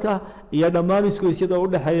dareewadka iyo dhammaan isgoysyada u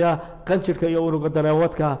dhaxeeya qanjirka iyo unuga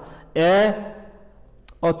dareewadka ee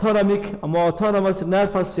autonomous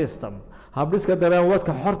nervous system habdhiska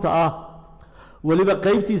dareewadka xorta ah waliba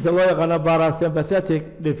qaybtiisa loo yaqaan parasympathetic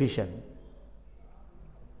division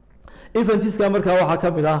eventiska markaa waxaa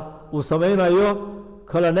ka mid ah uu sameynayo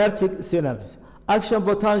cholinergic synapse action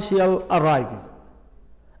potential arrives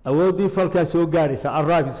awoodii falkaa soo gaadhaysa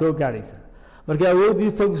arrives soo gaadhaysa markay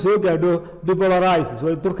awoodii falku soo gaadho depolarizes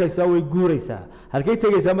way durkaysaa way guuraysaa halkay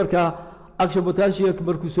tegaysaa markaa action potential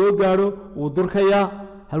markuu soo gaadho wuu durkayaa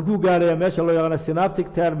halkuu gaadhaya meesha loo yaqaano synaptic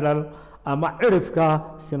terminal ama cirifka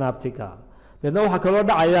synaptica deedna waxaa kaloo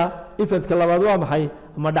dhacaya eventka labaad waa maxay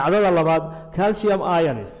ama dhacdada labaad calcium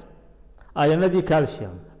ions ayonadii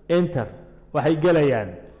calcium enter waxay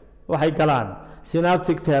galaan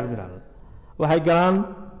synaptic terminal waxay galaan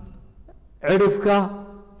cirifka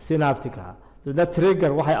synaptica deedna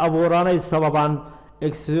trigger waxay abuuraanay sababaan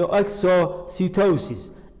exocytosis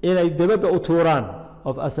inay dibadda u tuuraan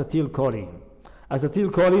of acetylcholine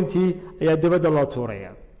acetylcholinetii ayaa dibadda loo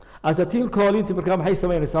tuuraya acetylcholineti markaa maxay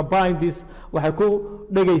samaynaysaa bindis waxay ku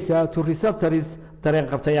dhegaysaa to receptors dareen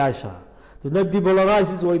qabtayaasha deedna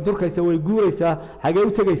depolarizes way durkaysaa way guuraysaa xagee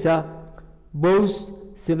u tegaysaa post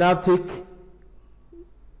synaptic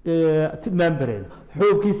membrane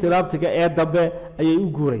xuubkii synaptica ee dambe ayay u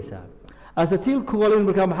guuraysaa acetylcholine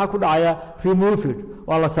markaa maxaa ku dhacaya removed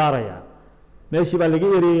waa la saaraya meeshii baa laga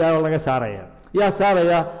eriyaya oo laga saaraya yaa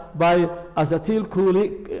saaraya by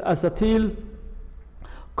acetylcholine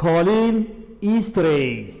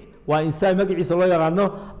esterase waa enzyme magaciisa loo yaqaano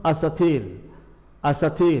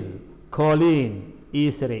acetylcholine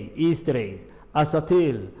esterase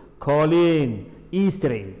acetylcholine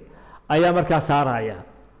esterase ayaa markaa saaraya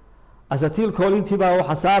acetylcholintii baa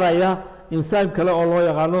waxaa saaraya enzyme kale oo loo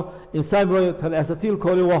yaqaano enzyme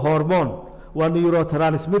acetylcholine waa hormone waa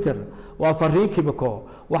neurotransmitter waa fariin chemical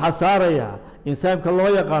waxaa saaraya enzymeka loo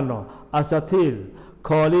yaqaano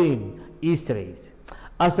acetylcholine esterase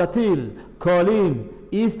acetylcholine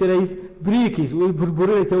esterase breaks way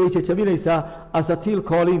burburinaysaa way jajabinaysaa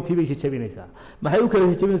acetylcholine tii bay jajabinaysaa maxay u kala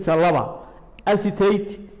jajabinaysaa laba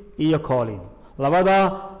acetate iyo choline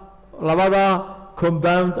labada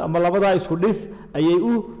compound ama labada isku dhis ayay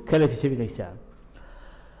u kala jajabinaysaa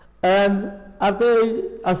arday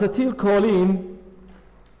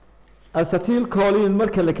acetylcholine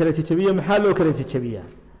marka la kala jajabiyo maxaa loo kala jajabiyaa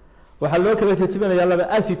waxaa loo kala jajabinayaa laba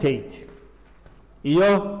acetate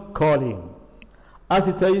iyo choline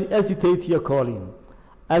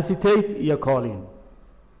acetate iyo choline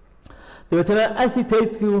dabeetana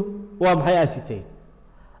acetateku waa maxay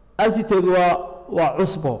acetate waa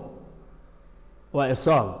cusbo waa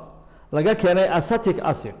salt laga keenay acetic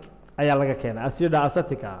acid ayaa laga keenay acida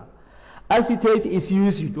acetica acetate is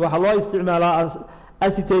used waxaa loo isticmaalaa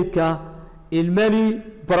acetate-ka in many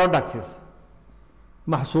products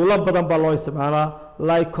maxsuulo badan baa loo isticmaalaa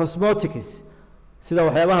like cosmetics sida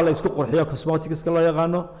waxyaabaha la isku qurxiyo cosmeticska loo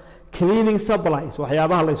yaqaano cleaning supplies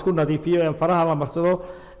waxyaabaha la isku nadiifiyo ee faraha la marsado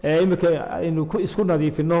ee imika aynu isku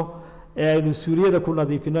nadiifino ee aynu suuriyada ku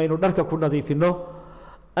nadiifino aynu dharka ku nadiifino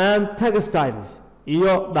and textiles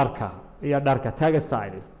iyo dharka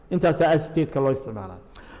textiles intaasaa acetate-ka loo isticmaalaa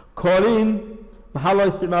choline maxaa loo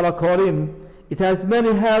isticmaalaa choline it has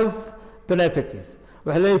many health benefits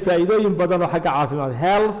waxay leedahay faa'iidooyin badan oo xagga caafimaad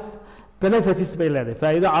health benefits bay leedahay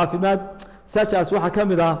faa'iido caafimaad such as waxaa ka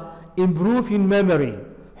mid ah improving memory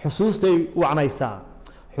xusuustay wacnaysaa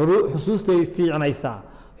xusuustay fiicnaysaa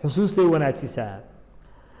xusuustay wanaajisaa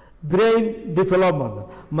brain development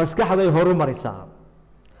maskaxday horumarisaa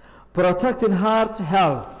protecting heart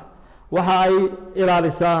health waxa ay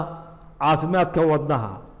ilaalisaa caafimaadka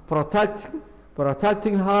wadnaha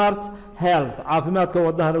protecting heart health caafimaadka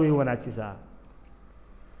wadnahana way wanaajisaa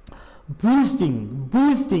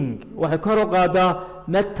boosting waxay kor u qaadaa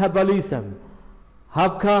metabolism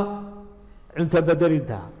habka cunto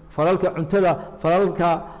bedelinta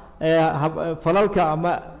falalka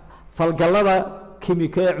ama falgallada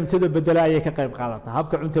kimiko ee cuntada bedela ayay ka qayb qaadataa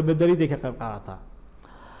habka cunto bedeliday ka qayb qaadataa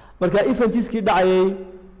marka eventiskii dhacayay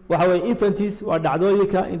waxa weye eventis waa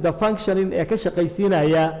dhacdooyinka in the functioning ee ka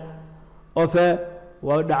shaqaysiinaya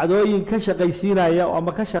waa dhacdooyin ka shaqaysiinaya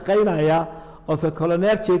ama ka shaqaynaya of a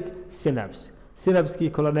cholinergic synapskii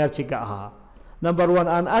cholinergiga ahaa number 1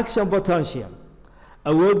 an action potential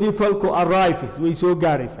awoodii falku arrives way soo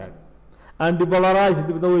gaaraysaa and depolarized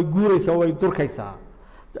dibna way guuraysaa way durkaysaa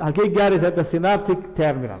halkay gaaraysaa the synaptic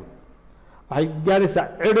terminal waxay gaaraysaa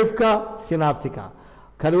cirifka synaptica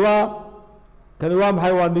kani waa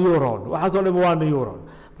maxay waa neuron waxaasoo dhan waa neuron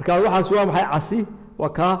marka waxaas waa maxay casi waa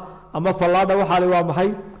ka ama fallaadha waxaa la waa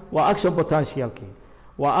maxay waa action potentialkii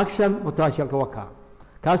waa action potentialka waka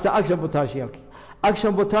kaasi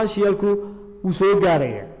action potentialku wuu soo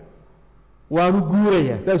gaaraya waanu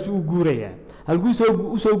guuraya saas uu guuraya halkuu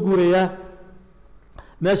soo guuraya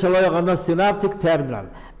meesha loo yaqaano synaptic terminal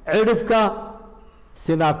cirifka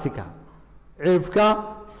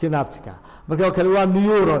synaptica marka kale waa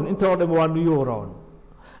neuron inta oo dhan waa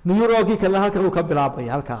neuronkii kale halkan uu ka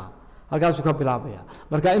bilaabaya halkaasuu ka bilaabaya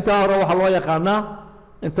marka inta hore waxa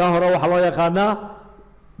loo yaqaanaa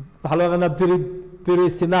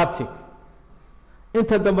perisynaptic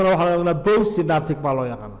inta dambena waxa loo yaqaanaa postsynaptic baa loo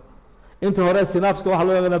yaqaanaa inta hore synapska waxa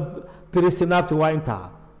loo yaqaanaa perisynaptic waa inta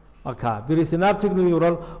perisynaptic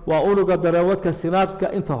neuron waa unuga dareewadka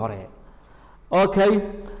synapska inta hore okay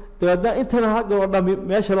dabeedna intana hagga oo dhami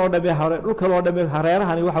meeshan oo dhami hore dhulkan oo dhami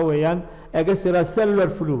hareerahani waxa weeyaan extracellular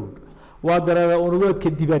fluid waa dareere unugoodka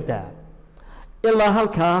dibadda ilaa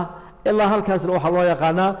halkaasna waxaa loo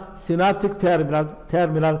yaqaanaa synaptic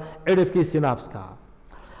terminal cirifkii synapska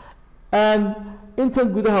intan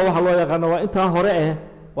gudaha waxaa loo yaqaana waa intaa hore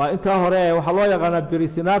waxaa loo yaqaanaa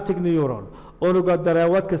perisynaptic neuron unuga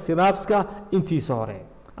dareewadka synapska intiisa hore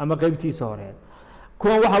ama qaybtiisa hore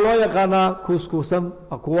kuwan waxaa loo yaqaanaa kuuskuusan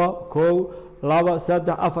kuwa 1 2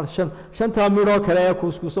 3 4 5 shanta midhoo kale ee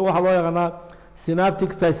kuuskuusan waxaa loo yaqaanaa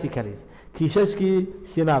synaptic fascicles kiishashkii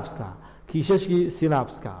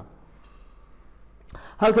synapska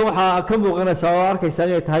halkan waxaa ka muuqanaysaa oo arkaysaa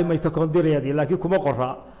inay tahay mitochondriadii laakiin kuma qora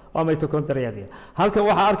waa mitochondriadii halkan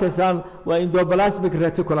waxaa arkaysaan waa endoplasmic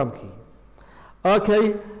reticulumkii okay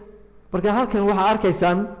marka halkan waxaa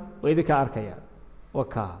arkaysaan waa idinka arkaya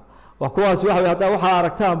waa kuwaas waxaa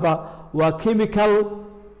aragtaanba waa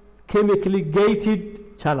chemically gated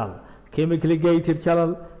channel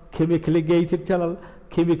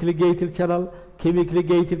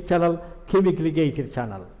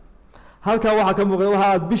halkan waxaa ka muuqda waxa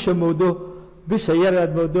aad bisha yar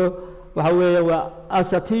aad moodo waxa weeye waa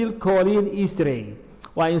acetylcholine esterase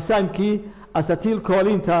waa insaankii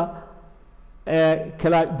acetylcholinta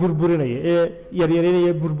kala burburinaya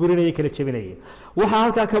yaryarinaya burburinaya kala jebinaya waxaa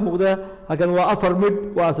halkaa ka muuqda halkan waa 4 midh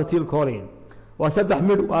waa acetylcholine waa 3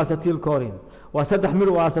 midh waa acetylcholine waa 3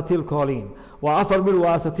 midh waa acetylcholine waa 4 midh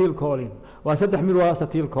waa acetylcholine waa 3 midh waa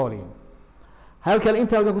acetylcholine halkan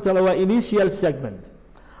inta halkan ku taala waa initial segment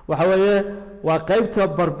waxa weeye waa qaybta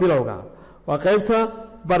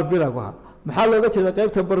barbilowga maxaa looga jeedaa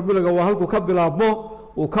qaybta barbilowga waa halku ka bilaabmo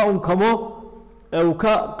uu ka unkamo uu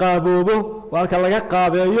ka qaaboobo halka laga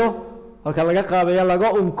qaabeeyo laga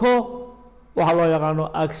unko waxa loo yaqaano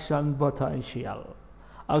action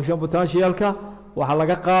potentialka waxa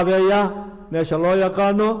laga qaabeeyaa meesha loo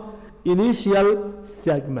yaqaano initial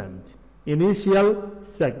segment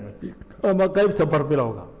ama qaybta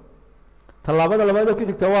barbilowga tallaabada labaad ku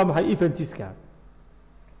xigta waa maxay eventiska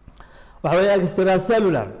waxa weeye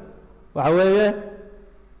extracellular waxa weeye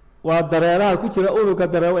waa dareeraha ku jira unuga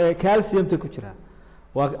dareero ee calciumta ku jira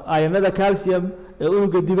waa ayonada calcium ee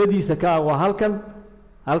unuga dibadiisa ka waa halkan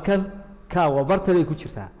waa bartaday ku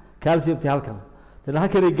jirtaa calciumta halkan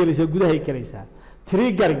halkanay gelaysaa gudahay gelaysaa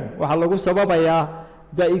triggering waxaa lagu sababayaa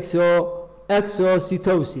the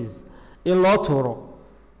exocytosis in loo tuuro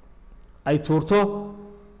ay tuurto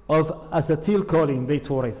of acetylcholine bay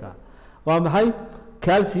tuuraysaa waa maxay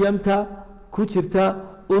calciumta ku jirta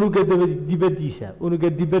unuga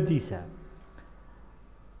dibadiisa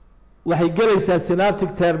waxay gelaysaa synaptic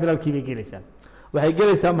terminalkii bay gelaysaa waxay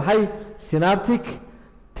gelaysaa maxay synaptic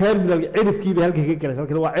terminal cirifkii bay halka ka gelaysaa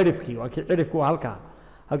halkan waa cirifkii waa cirifku waa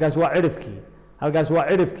halkaas waa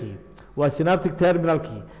cirifkii waa synaptic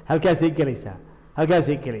terminalkii halkaasay gelaysaa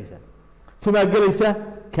tumaa gelaysa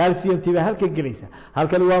calciumtii baa halkan gelaysa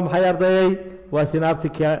halkan waa maxay ardayay waa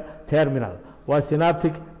synaptic terminal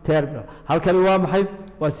halkan waa maxay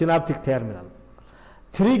waa synaptic terminal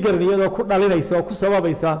trigger iyadoo ku dhalinaysa oo ku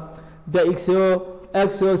sababaysa the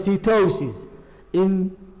exocytosis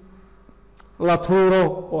in la tuuro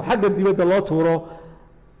oo xagga dibadda loo tuuro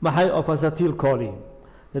maxay of acetylcholine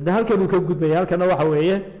dadna halkan uu ka gudbaya halkana waxa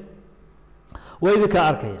weeye way idinka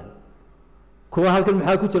arkaya kuwa halkan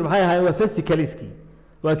maxaa ku jira maxay ahaayeen waa fascicleski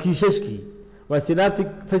waa kiishashkii waa synaptic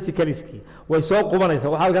fascicleski way soo qubanaysaa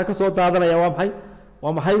waxa halka ka soo daadanaya waa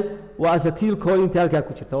maxay waa acetylcholine halka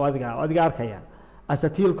ku jirta adiga arkaya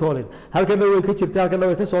acetylcholine halkana way ka jirtaa halkana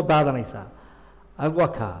way ka soo daadanaysaa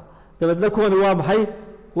halka dabadna kuwani waa maxay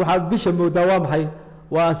waxa bisha moodaa waa maxay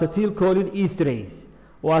waa acetylcholine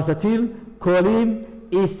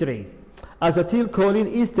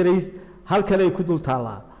esterase halkan ay ku dul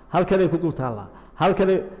taalaa halkan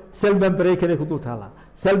cell membrane ku dul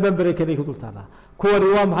taalaa كوري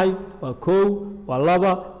وام هاي وكو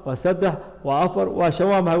واللبا وسدح وأفر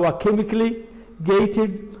وشوام هاي وchemically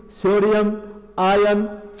gated sodium ion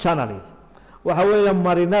channels وحوي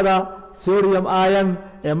مرينا sodium ion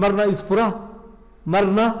مرنا إسفرة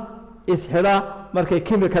مرنا إسحرة مركي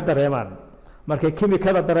كيميكا دريمان markay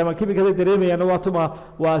kimikada dareemayaan waatuma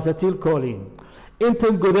waa acetyl choline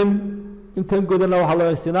intan godana waxa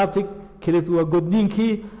loo synaptic cliff waa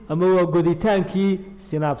godninkii ama waa goditaankii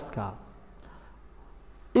synapska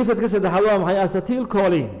ifadka saddexaad waa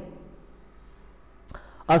maxay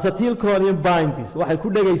acetyl choline binds waxay ku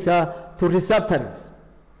dhagaysaa to receptors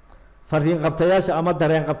fariin qabtayaasha ama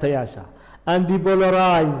dareen qabtayaasha and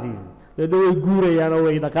depolarizes way guurayaan oo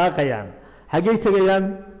way dhaqaaqayaan xagee tagayaan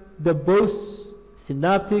the post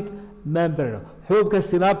synaptic membrane xuubka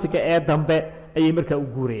synaptica ee dambe ayay markaa u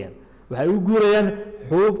guurayaan waxay u guurayaan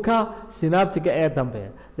xuubka synaptica ee dambe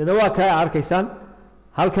dadna waa ka arkaysaan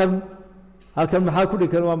halkan maxaa ku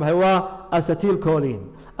dhigan waa maxay waa acetyl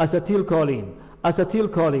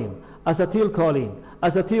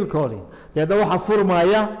choline dadna waxa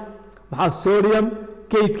furmaya maxaa sodium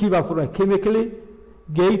gatekii baa furmaya chemically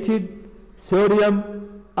gated sodium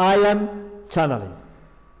ion channel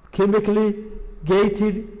chemically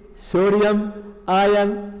gated sodium ion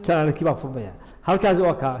channel kiba furmaya halkaas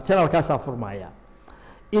waa ka channelkaas furmaya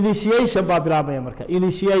initiation baa bilaabmaya marka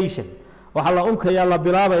initiation waxa la unkaya la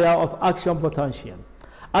bilaabaya of action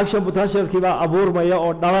potential kiba abuurmaya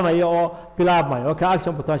oo dhalanaya oo bilaabmaya oo ka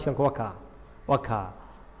action potential waa ka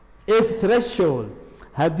if threshold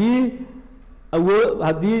hadii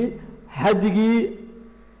xadigii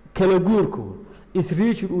kala guurku is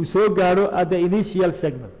reached uu soo gaaro at the initial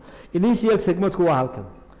segment ku waa halkan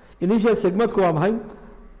initial segment ku waa maxay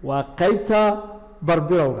waa qaybta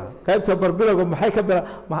barbilowga maxay ka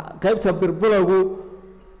qaybta barbilowgu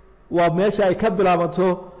waa meesha ay ka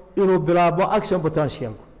bilaabanto inuu bilaabo action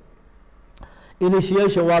potential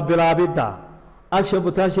initiation waa bilaabida action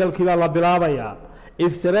potential kiba la bilaabaya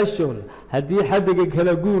if threshold hadii xadiga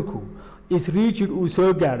kala guurku is reached uu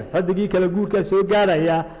soo gaaro xadigii kala guurka soo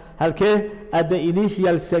gaaraya halkee at the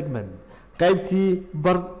initial segment qaybtii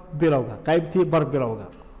barbilowga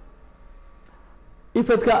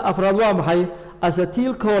ifadka afraad waa maxay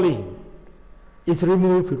acetyl choline is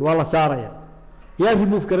removed waa la saaraya yaa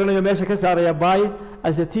remove garanayo meesha ka saaraya by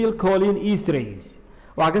acetyl choline esterase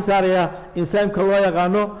waxa ka saaraya enzymeka loo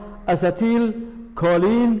yaqaano acetyl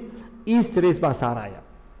choline esterase baa saaraya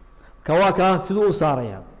ka sidoo u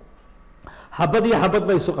saaraya xabad iyo xabad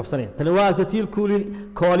bay isu qabsanayaan tani waa acetyl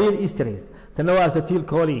choline esterase tani waa acetyl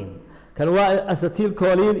choline kan waa acetyl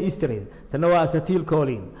choline esterase tani waa acetyl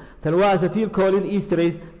choline tani waa acetyl choline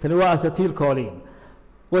esterase tani waa acetyl choline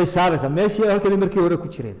way saaraysaa meeshii halkan markii hore ku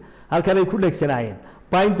jireen halkan ay ku dhegsanaayeen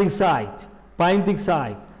binding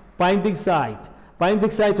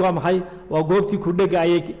site waa maxay waa goobtii ku dhega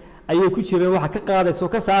ayay ku jireen waxa ka qaadayso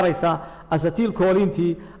ka saaraysa acetyl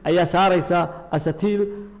choline ayaa saaraysa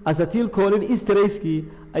acetyl choline esterase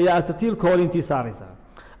ayaa acetyl choline saaraysa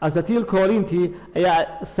acetyl choline ayaa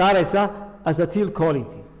saaraysa acetyl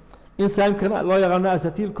choline enzymekana loo yaqaano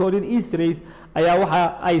acetyl choline esterase ayaa waxa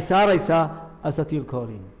ay saaraysa acetyl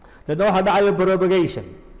choline dadna waxa dhacaya propagation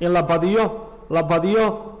in la badiyo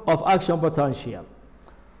of action potential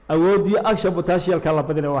awoodii action potential ka la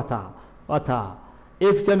badinayo waa taa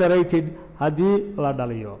if generated hadii la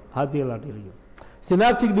dhaliyo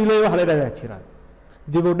synaptic delay waxa la yiraahdaa jira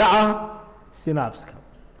dib u dhaca synapska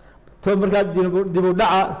to marka dib u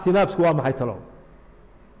dhaca synapsku waa maxay talo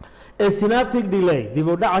synaptic delay dib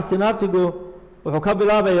u dhaca synaptigu wuxuu ka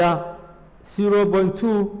bilaabayaa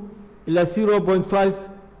 0.2 ila 0.5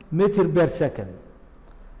 meter per second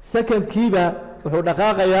secondkiiba wuxuu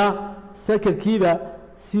dhaqaaqayaa secondkiiba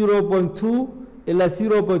 0.2 ila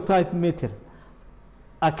 0.5 meter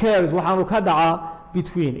occurs waxaanu ka dhacaa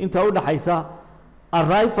between inta u dhaxaysa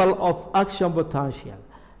arrival of action potential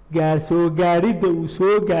soo gaadhidda uu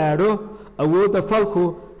soo gaadho awoodda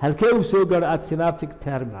falku halkee uu soo gaadho at synaptic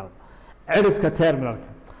terminal cirifka terminalka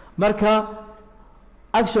marka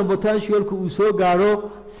action potentialku uu soo gaadho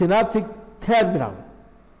synaptic terminal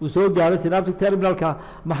synaptic terminalka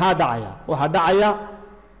maxaa dhacaya waxa dhacaya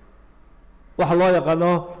waxa loo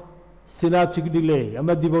yaqaano synaptic delay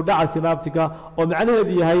ama dib u dhaca synaptica oo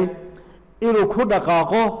macnaheedu yahay inuu ku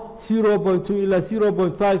dhaqaaqo 0.2 ila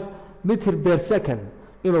 0.5 meter per second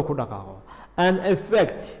inuu ku dhaqaaqo an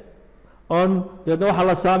effect on dadna waxa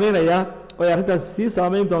la saameynayaa oo arrintaas sii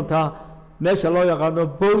saameyn doontaa meesha loo yaqaano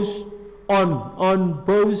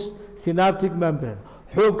post synaptic membrane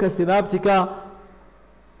xuubka synaptica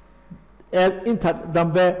ee inta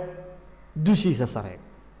dambe dushiisa sare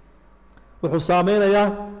wuxuu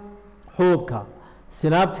saameynayaa xuubka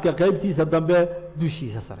synaptic qaybtiisa dambe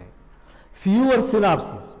dushiisa sare fewer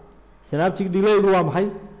synapses synaptic delay waa maxay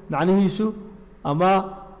macnihiisu ama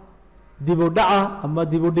dib u dhaca ama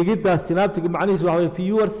dib u dhigidda synaptic macnihiisu waxa weeye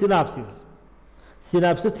fewer synapses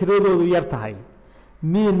synapse tiradoodu yar tahay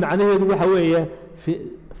mean macnaheedu waxa weeye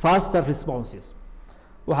faster responses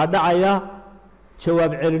waxa dhacaya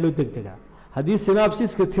jawaab celino degdega haddii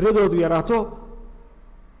synapseska tiradoodu yaraato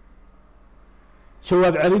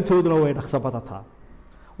jawaab celintooduna way dhaqso badataa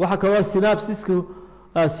waxa kaloo synapsesku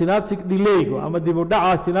synaptic delay ama dib u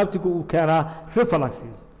dhaca synaptic uu keenaa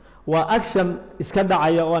reflexes waa action iska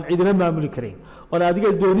dhacaya oo aan cidina maamuli karin oo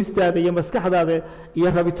adiga doonistaada iyo maskaxdaada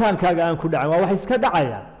iyo rabitaankaaga aan ku dhacin waa wax iska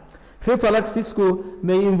dhacaya reflexesku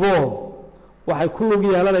may involve waxay ku lug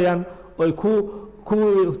yeelanayaan oo ay ku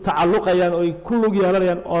tacalluqayaan oo ay ku lug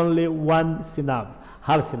yeelanayaan only one synapse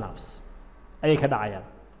hal synapse ayay ka dhacayaan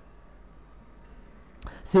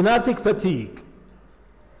synaptic fatigue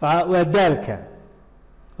waa daalka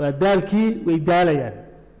waa daalkii way daalayaan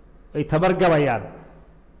way tabar gabayaan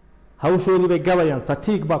hawshoodii bay gabayaan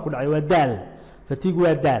fatigue baa ku dhacay waa daal fatigue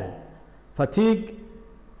waa daal fatigue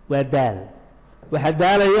waa daal waxaa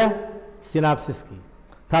daalaya synapseskii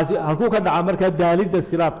taasi halkuu ka dhaca markaa daalidda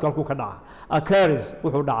synapska halkuu ka dhaca occurs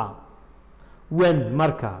wuxuu dhacaa when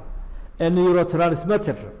marka a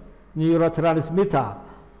neurotransmitter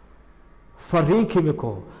fariin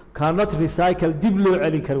chemical cannot recycle dib loo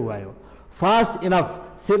celin kari waayo fast enough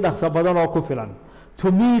si dhaqso badan oo ku filan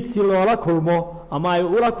to meet si loola kulmo ama ay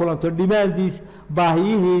ula kulanto demandiis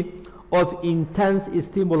baahiyihii of intense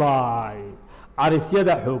stimuli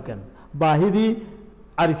carisyada xooggan baahidii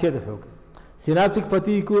carisyada xooggan synaptic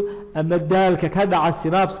fatigue ama daalka ka dhaca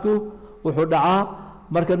synapsku wuxuu dhacaa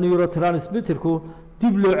marka neurotransmitterku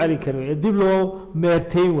dib loo celin kari waayo dib loo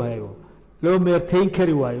meertayn waayo loo meertayn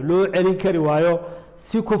kari waayo loo celin kari waayo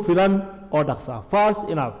si ku filan oo dhaqsaa fast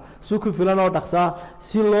enough si ku filan oo dhaqsaa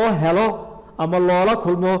si loo helo ama loola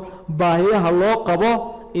kulmo baahiyaha loo qabo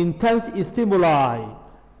intense stimuli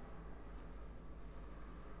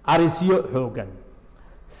carisyo xooggan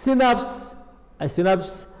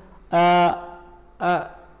synapse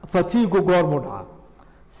fatigue goormuu dhaca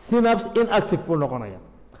synapse inactive buu noqonaya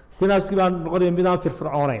synapse baan noqonaya midaan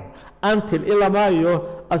firfircoonayn until ilaa iyo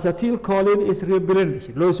acetylcholine is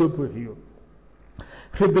replenished loo soo buuxiyo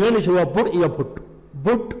replenished waa bud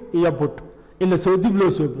iyo bud in la soo dib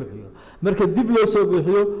loo soo buuxiyo marka dib loo soo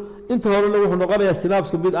buuxiyo inta horena wuxuu noqonayaa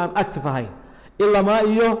synapse mid aan active ahayn ilaa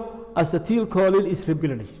iyo acetylcholine is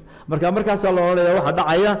replenished markaas la oranaya waxa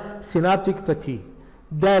dhacaya synaptic fatigue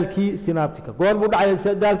daalkii synaptica goormuu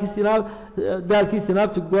dhacaya daalkii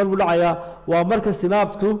synaptic goormuu dhacaya waa marka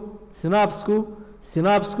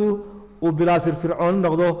synapsku uu bilaa firfircoon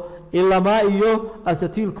noqdo ilaa iyo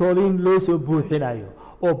acetylcholine loo soo buuxinayo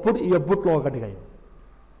oo bud iyo bud looga dhigayo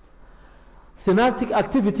synaptic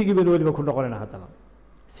activity baynu weliba ku noqonayna haddana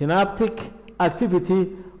synaptic activity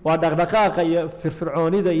waa dhaqdhaqaaqa iyo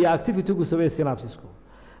firfircoonida iyo activity-gu sameeya synapsesku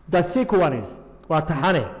the sequence waa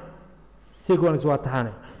taxane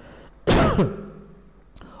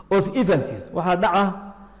of events waxaa dhaca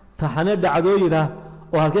taxane dhacdooyina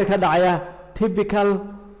oo halkee ka dhacaya typical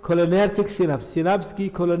cholinergic synapse synapskii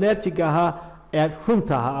cholinergic ahaa ee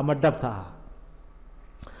runta ahaa ama dhabta ahaa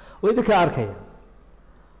oo idinka arkaya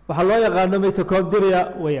waxaa loo yaqaano mitochondria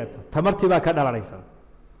weeyaan tamartii baa ka dhalanaysa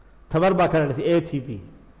tamar baa ka dhalanaysa ATP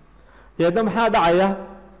deedna maxaa dhacaya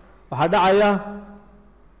waxaa dhacaya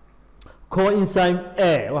coenzyme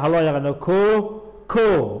A waxaa loo yaqaano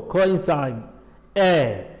coenzyme A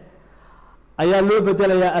ayaa loo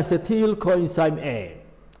bedelayaa acetyl coenzyme A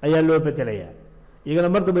ayaa loo bedelayaa iyagana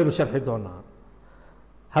mar dambaynu sharxi doonaa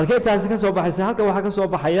halkee taasi ka soo baxaysa halka waxaa ka soo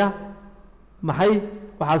baxaya maxay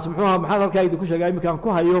waxaas muxuu ahaa maxaa halkaa idinku sheegaa iminkaan ku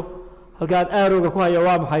hayo halkaan arrowga ku hayo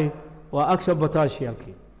waa maxay waa action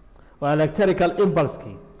potentialkii waa electrical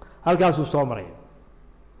impulsekii halkaasuu soo maraya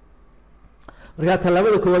markaa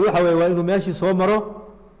tallaabada koowaad waxa weeye waa inuu meeshii soo maro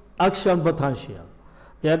action potential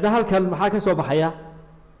deedna halkan maxaa ka soo baxaya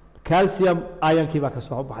calcium ionkii baa ka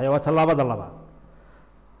soo baxaya waa tallaabada labaad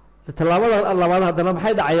haddana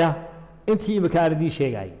maxay dhacaya intii imika aan idiin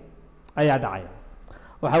sheegay ayaa dhacaya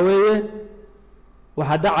waxa weeye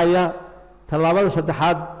waxaa dhacaya tallaabada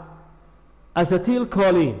saddexaad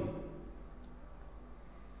acetylcholine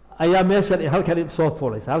ayaa meeshan halkan soo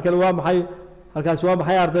fulaysa halkan waa maxay halkaasi waa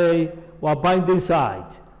maxay arday waa binding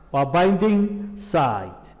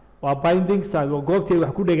side waa goobtii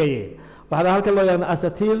wax ku dhegayeen waxaa halkan loo yaqaan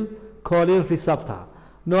acetylcholine receptor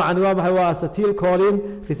noocan waa maxay waa acetylcholine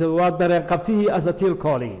receptor waa dareen qabtihii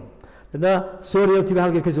acetylcholine dadna sodiumtii baa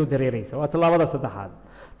halkan ka soo dareeraysa waa tallaabada saddexaad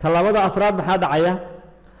tallaabada afraad maxaa dhacaya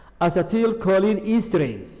acetylcholine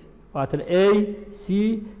esterase waatan A C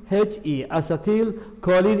H E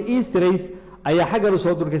acetylcholine esterase ayaa xaggan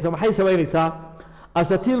usoo durkaysa maxay samaynaysaa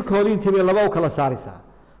acetylcholine tibay laba u kala saaraysaa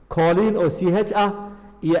choline oo CH ah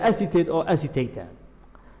iyo acetate oo acetate ah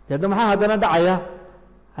deedna maxaa haddana dhacaya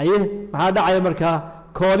haye maxaa dhacaya markaa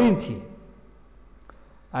cholineti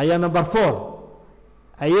ayaa number 4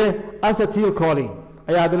 haye acetylcholine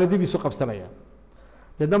ayaa haddana dib isu qabsanaya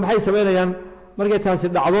deedna maxay samaynayaan markay taasi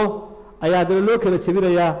dhacdo ayaa haddana loo kala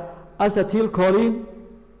jebinayaa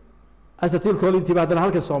acetylcholine tiba haddana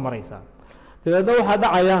halka soo maraysa dabeedna waxaa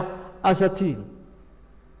dhacaya acetyl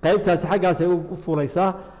qaybtaasi xaggaasay u fulaysaa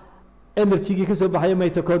energygii ka soo baxaya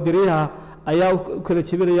mitochondriaha ayaa u kala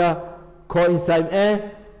jebinaya coenzyme A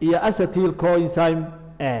iyo acetyl coenzyme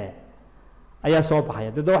A ayaa soo baxaya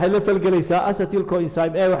dabeedna waxay la falgelaysaa acetyl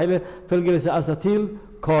coenzyme A waxay la falgelaysaa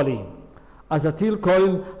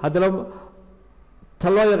acetylcholine haddana ta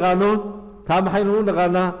loo yaqaano taa maxaynu u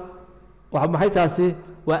naqaanaa maxay taasi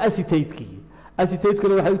waa acetate-kii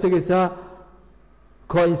acetate-kuna waxay u tegaysaa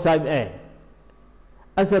coenzyme A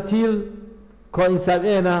acetyl coenzyme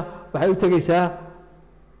A-na waxay u tegaysaa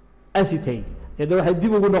acetate deedna waxay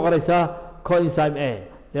dib ugu noqonaysaa coenzyme A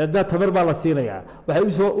deedna tamar baa la siinayaa waxay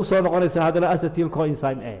usoo noqonaysaa haddana acetyl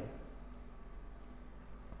coenzyme A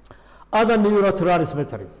other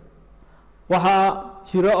neurotransmitters waxaa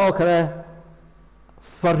jira oo kale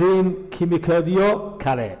fariin kimikaadyo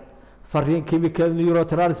kale fariin kimikaad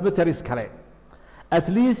neurotransmitters kale at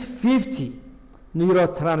least 50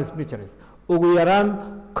 neurotransmitters ugu yaraan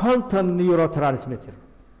content neurotransmitter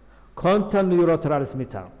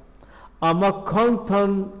ama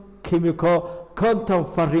content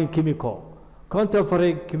fariin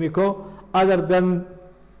kimiko other than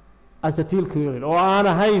acetylcholine oo aan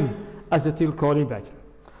ahayn acetylcholine baa jira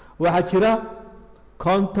waxaa jira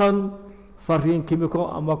content fariin kimiko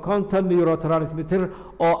ama content neurotransmitter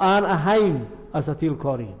oo aan ahayn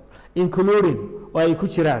acetylcholine including oo ay ku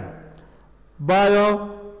jiraan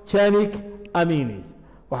biogenic amines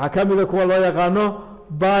waxaa ka mida kuwa loo yaqaano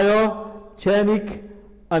biogenic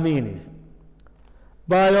amines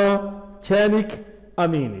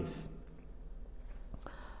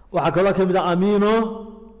waxaa kaloo ka mida amino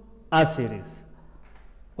acids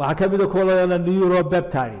waxaa ka mida kuwa loo yaqaano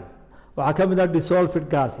neuropeptides waxaa ka mida dissolved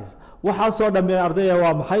gases waxaasoo dhamme ardayda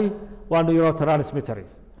waa maxay waa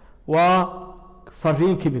neurotransmitters waa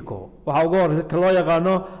fariin chemico waxaa ugu horeysa ka loo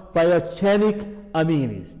yaqaano biogenic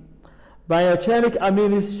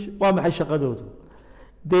amines waa maxay shaqadoodu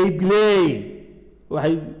they play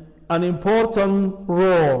waxay an important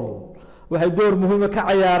role waxay door muhiima ka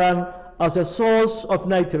cayaaraan as a source of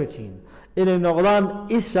nitrogen inay noqdaan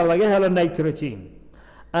isha laga helo nitrogen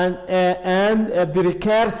and a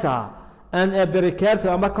precursor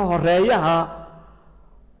ama ka horeeyaha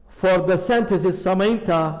for the synthesis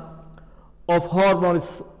samaynta of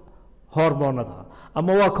hormonada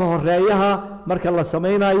ama waa ka horeeyaha marka la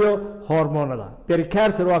samaynayo hormonada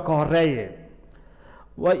precursor waa ka horeeye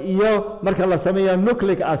iyo marka la sameeyo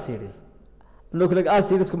nucleic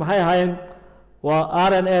acids maxay ahaayeen waa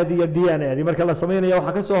RNA iyo DNA marka la samaynayo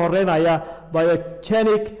waxaa ka soo horeynaya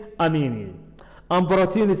biogenic amines and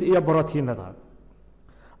proteins iyo proteinada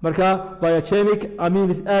marka biogenic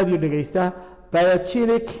amines aad iyo dhageysta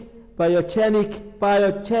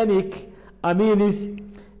biogenic amines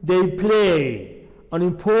they play an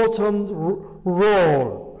important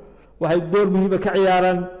role waxay door muhiima ka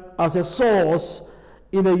ciyaaraan as a source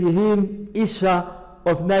inay yihiin isha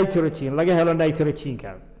of nitrogen laga helo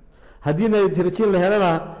nitrogenka haddii nitrogen la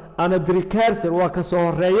helana ana precursor waa ka soo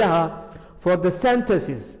horeeyaha for the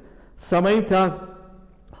synthesis samaynta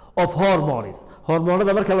of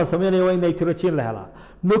hormonada marka la sameynayo waa in nitrogen la helaa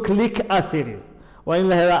nucleic acids waa in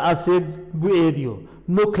la helaa acid bu'eedyo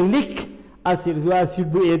nucleic acids waa acid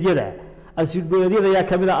bu'eedyada ayaa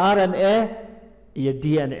ka mid ah RNA iyo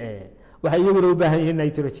DNA waxay iyaguna u baahan yihiin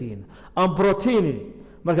nitrogen and proteins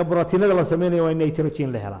marka proteinada la sameynayo waa in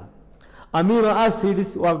nitrogen la helaa amino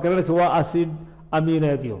acids waa garanaysa waa acid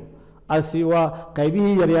amineedyo waa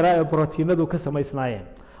qaybihii yaryaraa ee proteinadu ka samaysnaayeen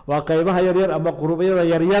waa qaybaha yaryar ama qurubyada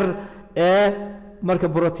yaryar ee marka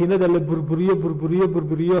proteinada la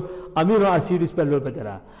burburiyo amino acids baa loo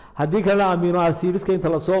bedelaa haddii kalena amino acidska inta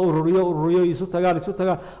lasoo ururiyo isu tagaan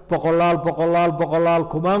boqolaal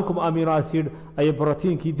kumaankum amino acid ayay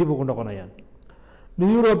proteinkii dib ugu noqonayaan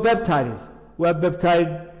neuropeptides waa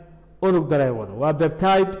peptide unug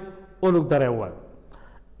dareen wada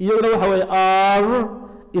iyaguna waxa weeye are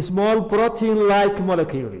small protein like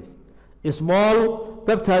molecules small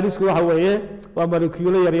peptidesku waxa weeye waa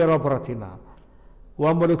moleculo yaryar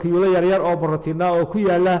oo protein ah oo ku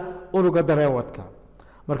yaala unuga dareenwadka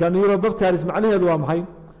marka neuropeptides macnaheedu waa maxay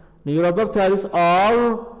neuropeptides are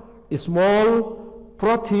small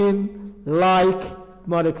protein like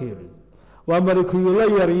molecules waa moleculo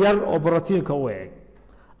yar oo proteinka u eg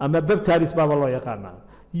ama peptides baa loo yaqaanaa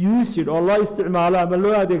used oo loo isticmaalo ama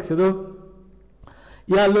loo adeegsado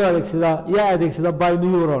yaa adeegsada by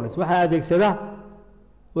neurons waxaa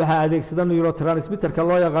adeegsada neurotransmitterka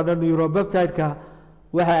loo yaqaano neuropeptideka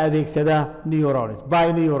waxaa adeegsada neurons by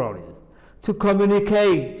neurons to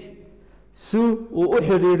communicate si uu u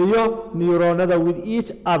xidhiidhiyo neuronada with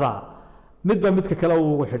each other midba midka kale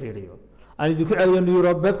uu ugu xidhiidhiyo aan idinku celiyo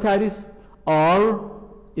neuropeptides are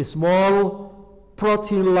small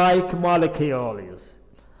protein-like molecules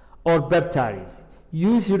or peptides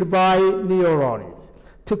used by neurons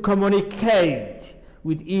to communicate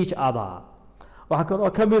with each other. waxaa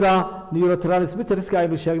kaloo ka mid ah neurotransmitterska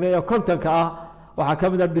aynu sheegnay ee kontonka ah waxaa ka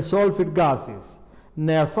mid ah dissolved gases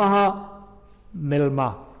neefaha milma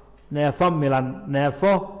neefo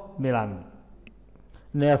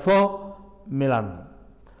milan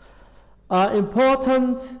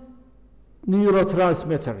important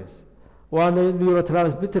neurotransmitters waa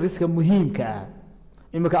neurotransmitterska muhiimka ah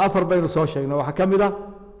iminka afar baynu soo sheegnay waxaa ka mid ah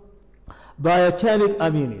biogenic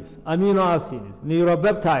amino acids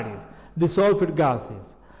neuropeptides dissolved gases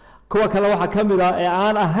kuwa kale waxaa ka mid ah ee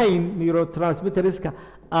aan ahayn neurotransmitterska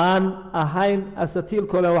aan ahayn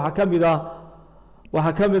acetylcholine waxaa ka mid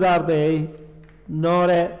ah ardayay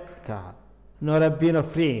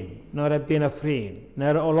norepinephrine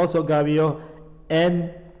oo loo soo gaabiyo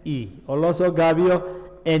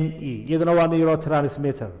NE iyaduna waa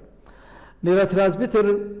neurotransmitter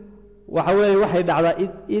waxa weeye waxay dhacdaa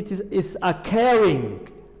it is occurring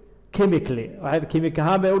chemically waxay chemic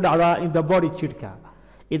ahaan bay u dhacdaa in the body jidhka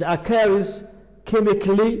it occurs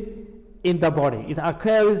chemically in the body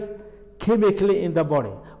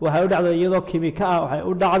waxay u dhacdaa iyadoo kimika ah waxay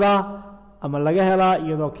u dhacdaa ama laga helaa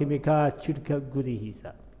iyadoo kimika jidhka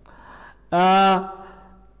gudihiisa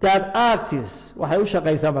that axis waxay u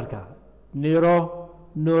shaqaysaa marka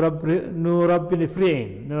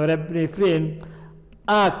norepinephrine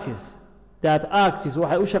axis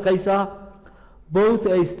waxay u shaqaysaa both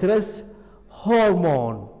a stress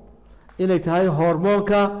hormone inay tahay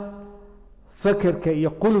hormoonka fakerka iyo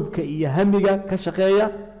qulubka iyo hamiga ka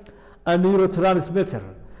shaqeeya a neurotransmitter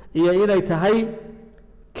iyo inay tahay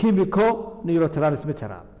chemical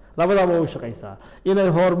neurotransmitter labadaba u shaqaysaa inay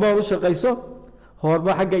hormoon u shaqayso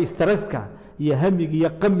hormoon xagga stresska iyo hamiga iyo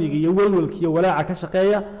qamiga iyo walwalka iyo walaaca ka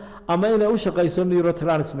shaqeeya ama inay u shaqayso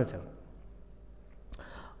neurotransmitter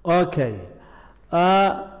okay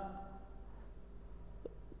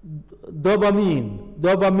dopamine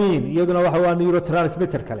iyaduna waa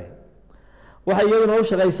neurotransmitter kale waxay iyaduna u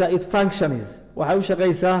shaqaysaa it functions waxay u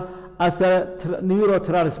shaqaysaa as a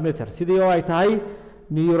neurotransmitter sidii oo ay tahay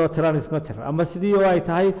neurotransmitter ama sidii oo ay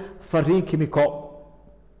tahay fariin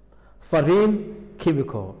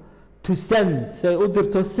chemical to send say u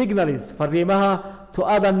dirto signals fariimaha to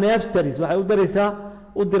other nerve cells waxay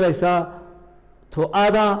u diraysaa to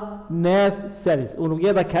other nerve cells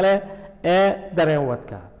unugyada kale ee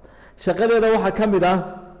dareenwadka shaqadeeda waxaa ka mid ah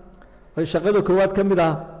shaqada koowaad ka mid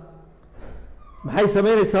ah maxay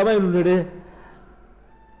samaynaysaa baynu nidhi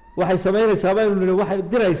waxay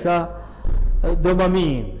diraysaa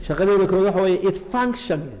dopamine shaqadeeda koowaad waxa weeye it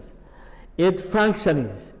functions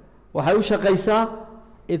waxay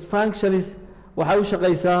u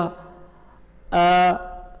shaqaysaa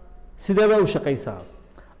sideeba u shaqaysaa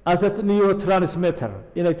as a neurotransmitter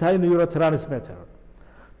inay tahay neurotransmitter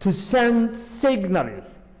to send signals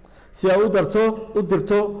si ay u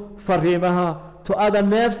dirto fariimaha to other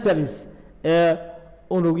nerve cells ee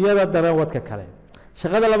unugyada dareenwadka kale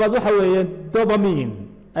shaqada labaad waxa weeye dopamine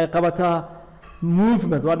ay qabataa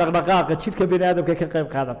movement waa dhaqdhaqaaqa jidhka bini aadamka ka qayb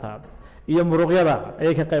qaadataa iyo muruqyada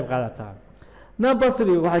ayay ka qayb qaadataa number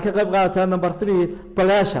 3 waxay ka qayb qaadataa number 3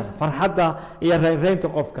 pleasure farxadda iyo reynreynta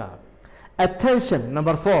qofka attention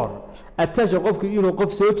number 4 attention qofku inuu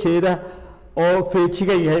qof soo jeeda oo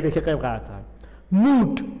feejigan yahay bay ka qayb qaadataa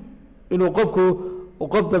mood inuu qofku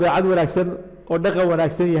qof dabeecad wanaagsan oo dhaqan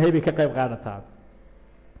wanaagsan yahay bay ka qayb qaadataa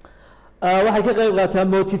waxay ka qayb qaadataa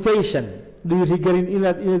motivation dhiirigelin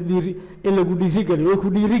in lagu dhiirigeliyo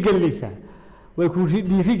way ku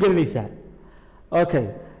dhiirigelinaysaa okay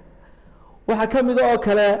waxaa ka mid oo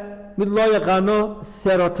kale mid loo yaqaano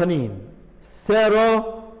serotonin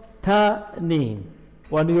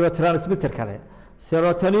waa neurotransmitter kale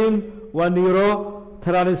serotonin waa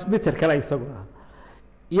neurotransmitter kale isaguna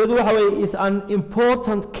iyadu waxa weeye is an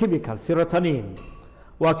important chemical serotonin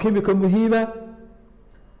waa chemical muhiima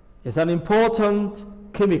is an important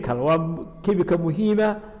chemical waa chemical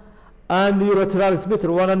muhiima and neurotransmitter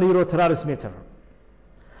waana neurotransmitter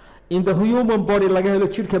in the human body laga helo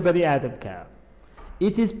jirka bani aadamka.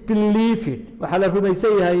 It is believed waxaa la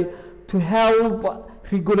rumaysan yahay to help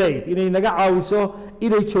regulate inay naga caawiso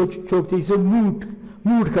inay joogtayso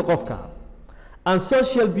moodka qofka and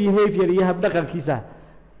social behavior iyo habdhaqankiisa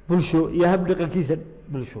bulsho iyo habdhaqankiisa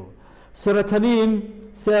bulsho.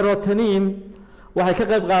 Serotonin waxay ka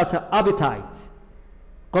qayb qaadataa appetite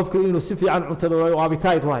qofka inuu si fiican cuntada u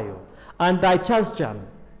appetite waayo and digestion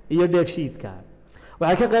iyo dheefshiidka.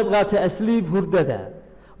 waxay ka qayb qaadataa sleep hurdada.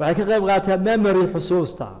 waxay ka qayb qaadataa memory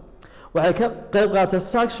xusuusta. waxay ka qayb qaadataa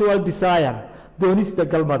sexual desire doonista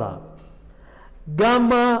galmada.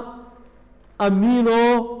 gamma amino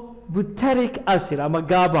butyric acid ama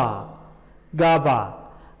GABA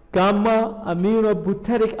gamma amino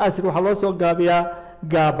butyric acid waxaa loo soo gaabiyaa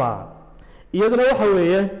GABA. iyaduna waxa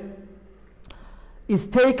weeye is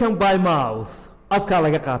taken by mouth afkaa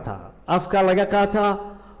laga qaataa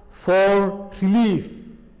for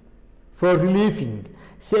relieving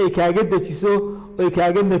si ay kaaga dejiso oy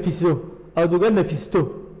kaaga nafiso aada uga nafisto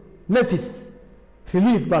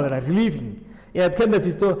relief baa la dhaha relieving inaad ka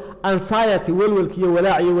nafisto anxiety walwalka iyo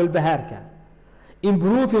walaac iyo walbahaarka.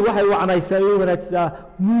 improving waxay wacnaysaa iyo wanaajisaa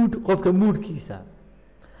qofka moodkiisa.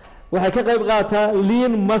 waxay ka qayb qaadataa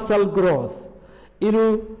lean muscle growth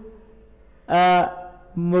inuu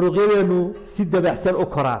muruqyadeenu si dabacsan u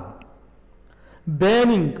koraan.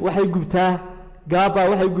 burning waxay gubtaa GABA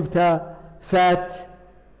waxay gubtaa fat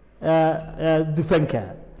dufanka.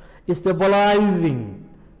 stabilizing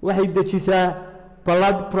waxay dejisaa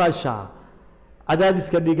blood pressure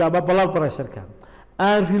cadaadiska dhiiga ama blood pressure-ka.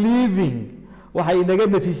 and relieving waxay inaga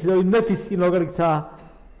nafisisaa oy nafis inooga dhigtaa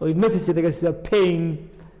oy nafis inaga siisaa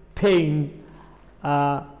pain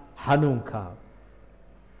xanuunka.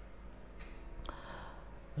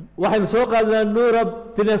 waxaynu soo qaadanaa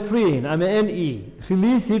norepinephrine ama NE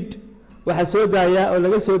released waxaa soo daayaa oo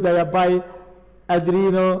laga soo daayaa by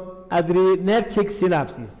adrenergic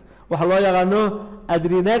synapses waxaa loo yaqaano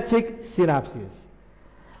adrenergic synapses.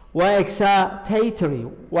 waa excitatory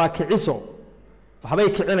waa kiciso waxbay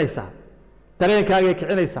kicinaysaa dareenkaagay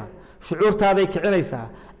kicinaysaa shucuurtaaday kicinaysaa.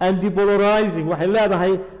 and depolarizing waxay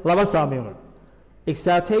leedahay laba saameynood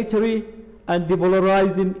excitatory and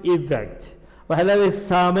depolarizing effect. waxay leedahay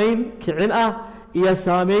saameyn kicin ah iyo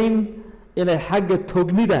saameyn inay xagga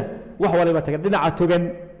tognida wax waliba tagan dhinaca togan.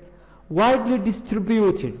 widely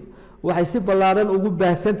distributed waxay si ballaaran ugu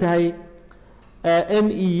baahsan tahay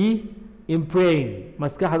NE in brain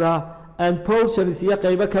maskaxda and portions iyo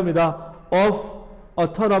qaybo ka mid ah of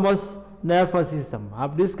autonomous nervous system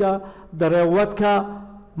habdhiska dareewadka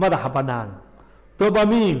madaxa bannaan.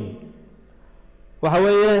 dopamine waxa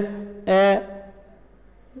weeye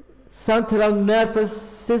central nervous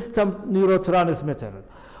system neurotransmitter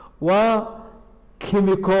waa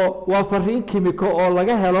fariin kimiko oo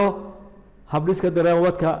laga helo habdhiska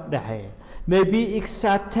dareewadka dhexe. may be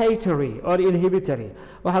excitatory or inhibitory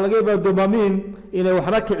waxaa laga yaabaa dopamine inay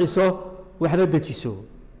waxna kiciso waxna dejiso.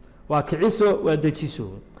 waa kiciso waa dejiso.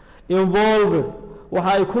 involved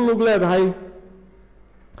waxa ay ku lug leedahay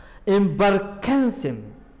in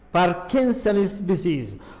Parkinson's disease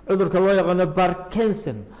cudurka loo yaqaano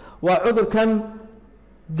Parkinson waa cudurkan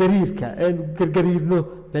gariirka ee gargariirno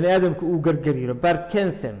bani aadamku uu gargariiro.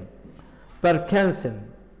 Parkinson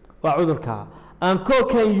waa cudurka. and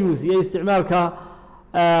cocaine use iyo isticmaalka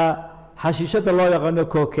xashiishada loo yaqaano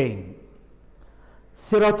cocaine.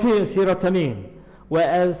 serotonin waa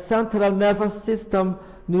a central nervous system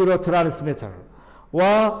neurotransmitter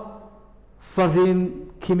waa fariin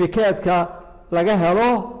kimikeedka laga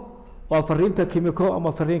helo waa fariinta kimiko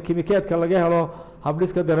ama fariin kimikeedka laga helo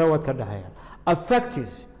habdhiska dareewadka dhexeeya.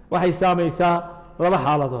 affects waxay saamaysaa laba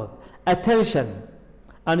xaaladood attention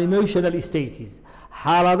and emotional states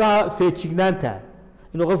xaaladaha feejignaanta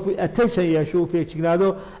inuu qofku attention yeesho uu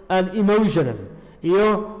feejignaado and emotional iyo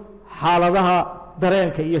xaaladaha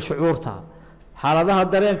dareenka iyo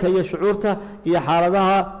shucuurta iyo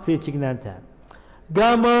xaaladaha feejignaanta.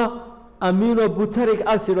 gamma amino butyric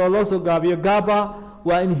acid oo loo soo gaabiyo GABA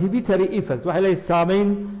waa inhibitory effect waxay leedahay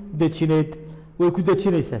saameyn dejineed way ku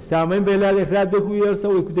dejinaysaa saameyn bay leedahay raad bay ku yeelsaa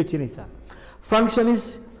way ku dejinaysaa.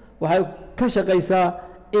 functions waxay ka shaqaysaa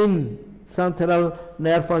in central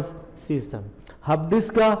nervous system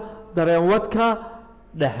habdhiska dareenwadka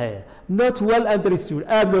dhexe. not well understood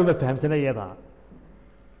aada looma fahamsana iyada.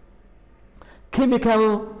 chemical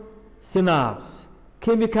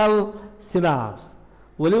synapse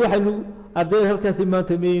weli waxaynu ardayda halkaasi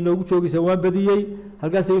maanta miyay inoogu joogaysaa waan badiyey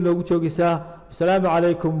halkaasay inoogu joogaysaa. asalaamu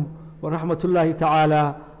calaykum waraxmat ullaahi tacaala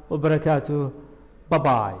wabarakaatuh. bye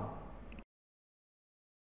bye.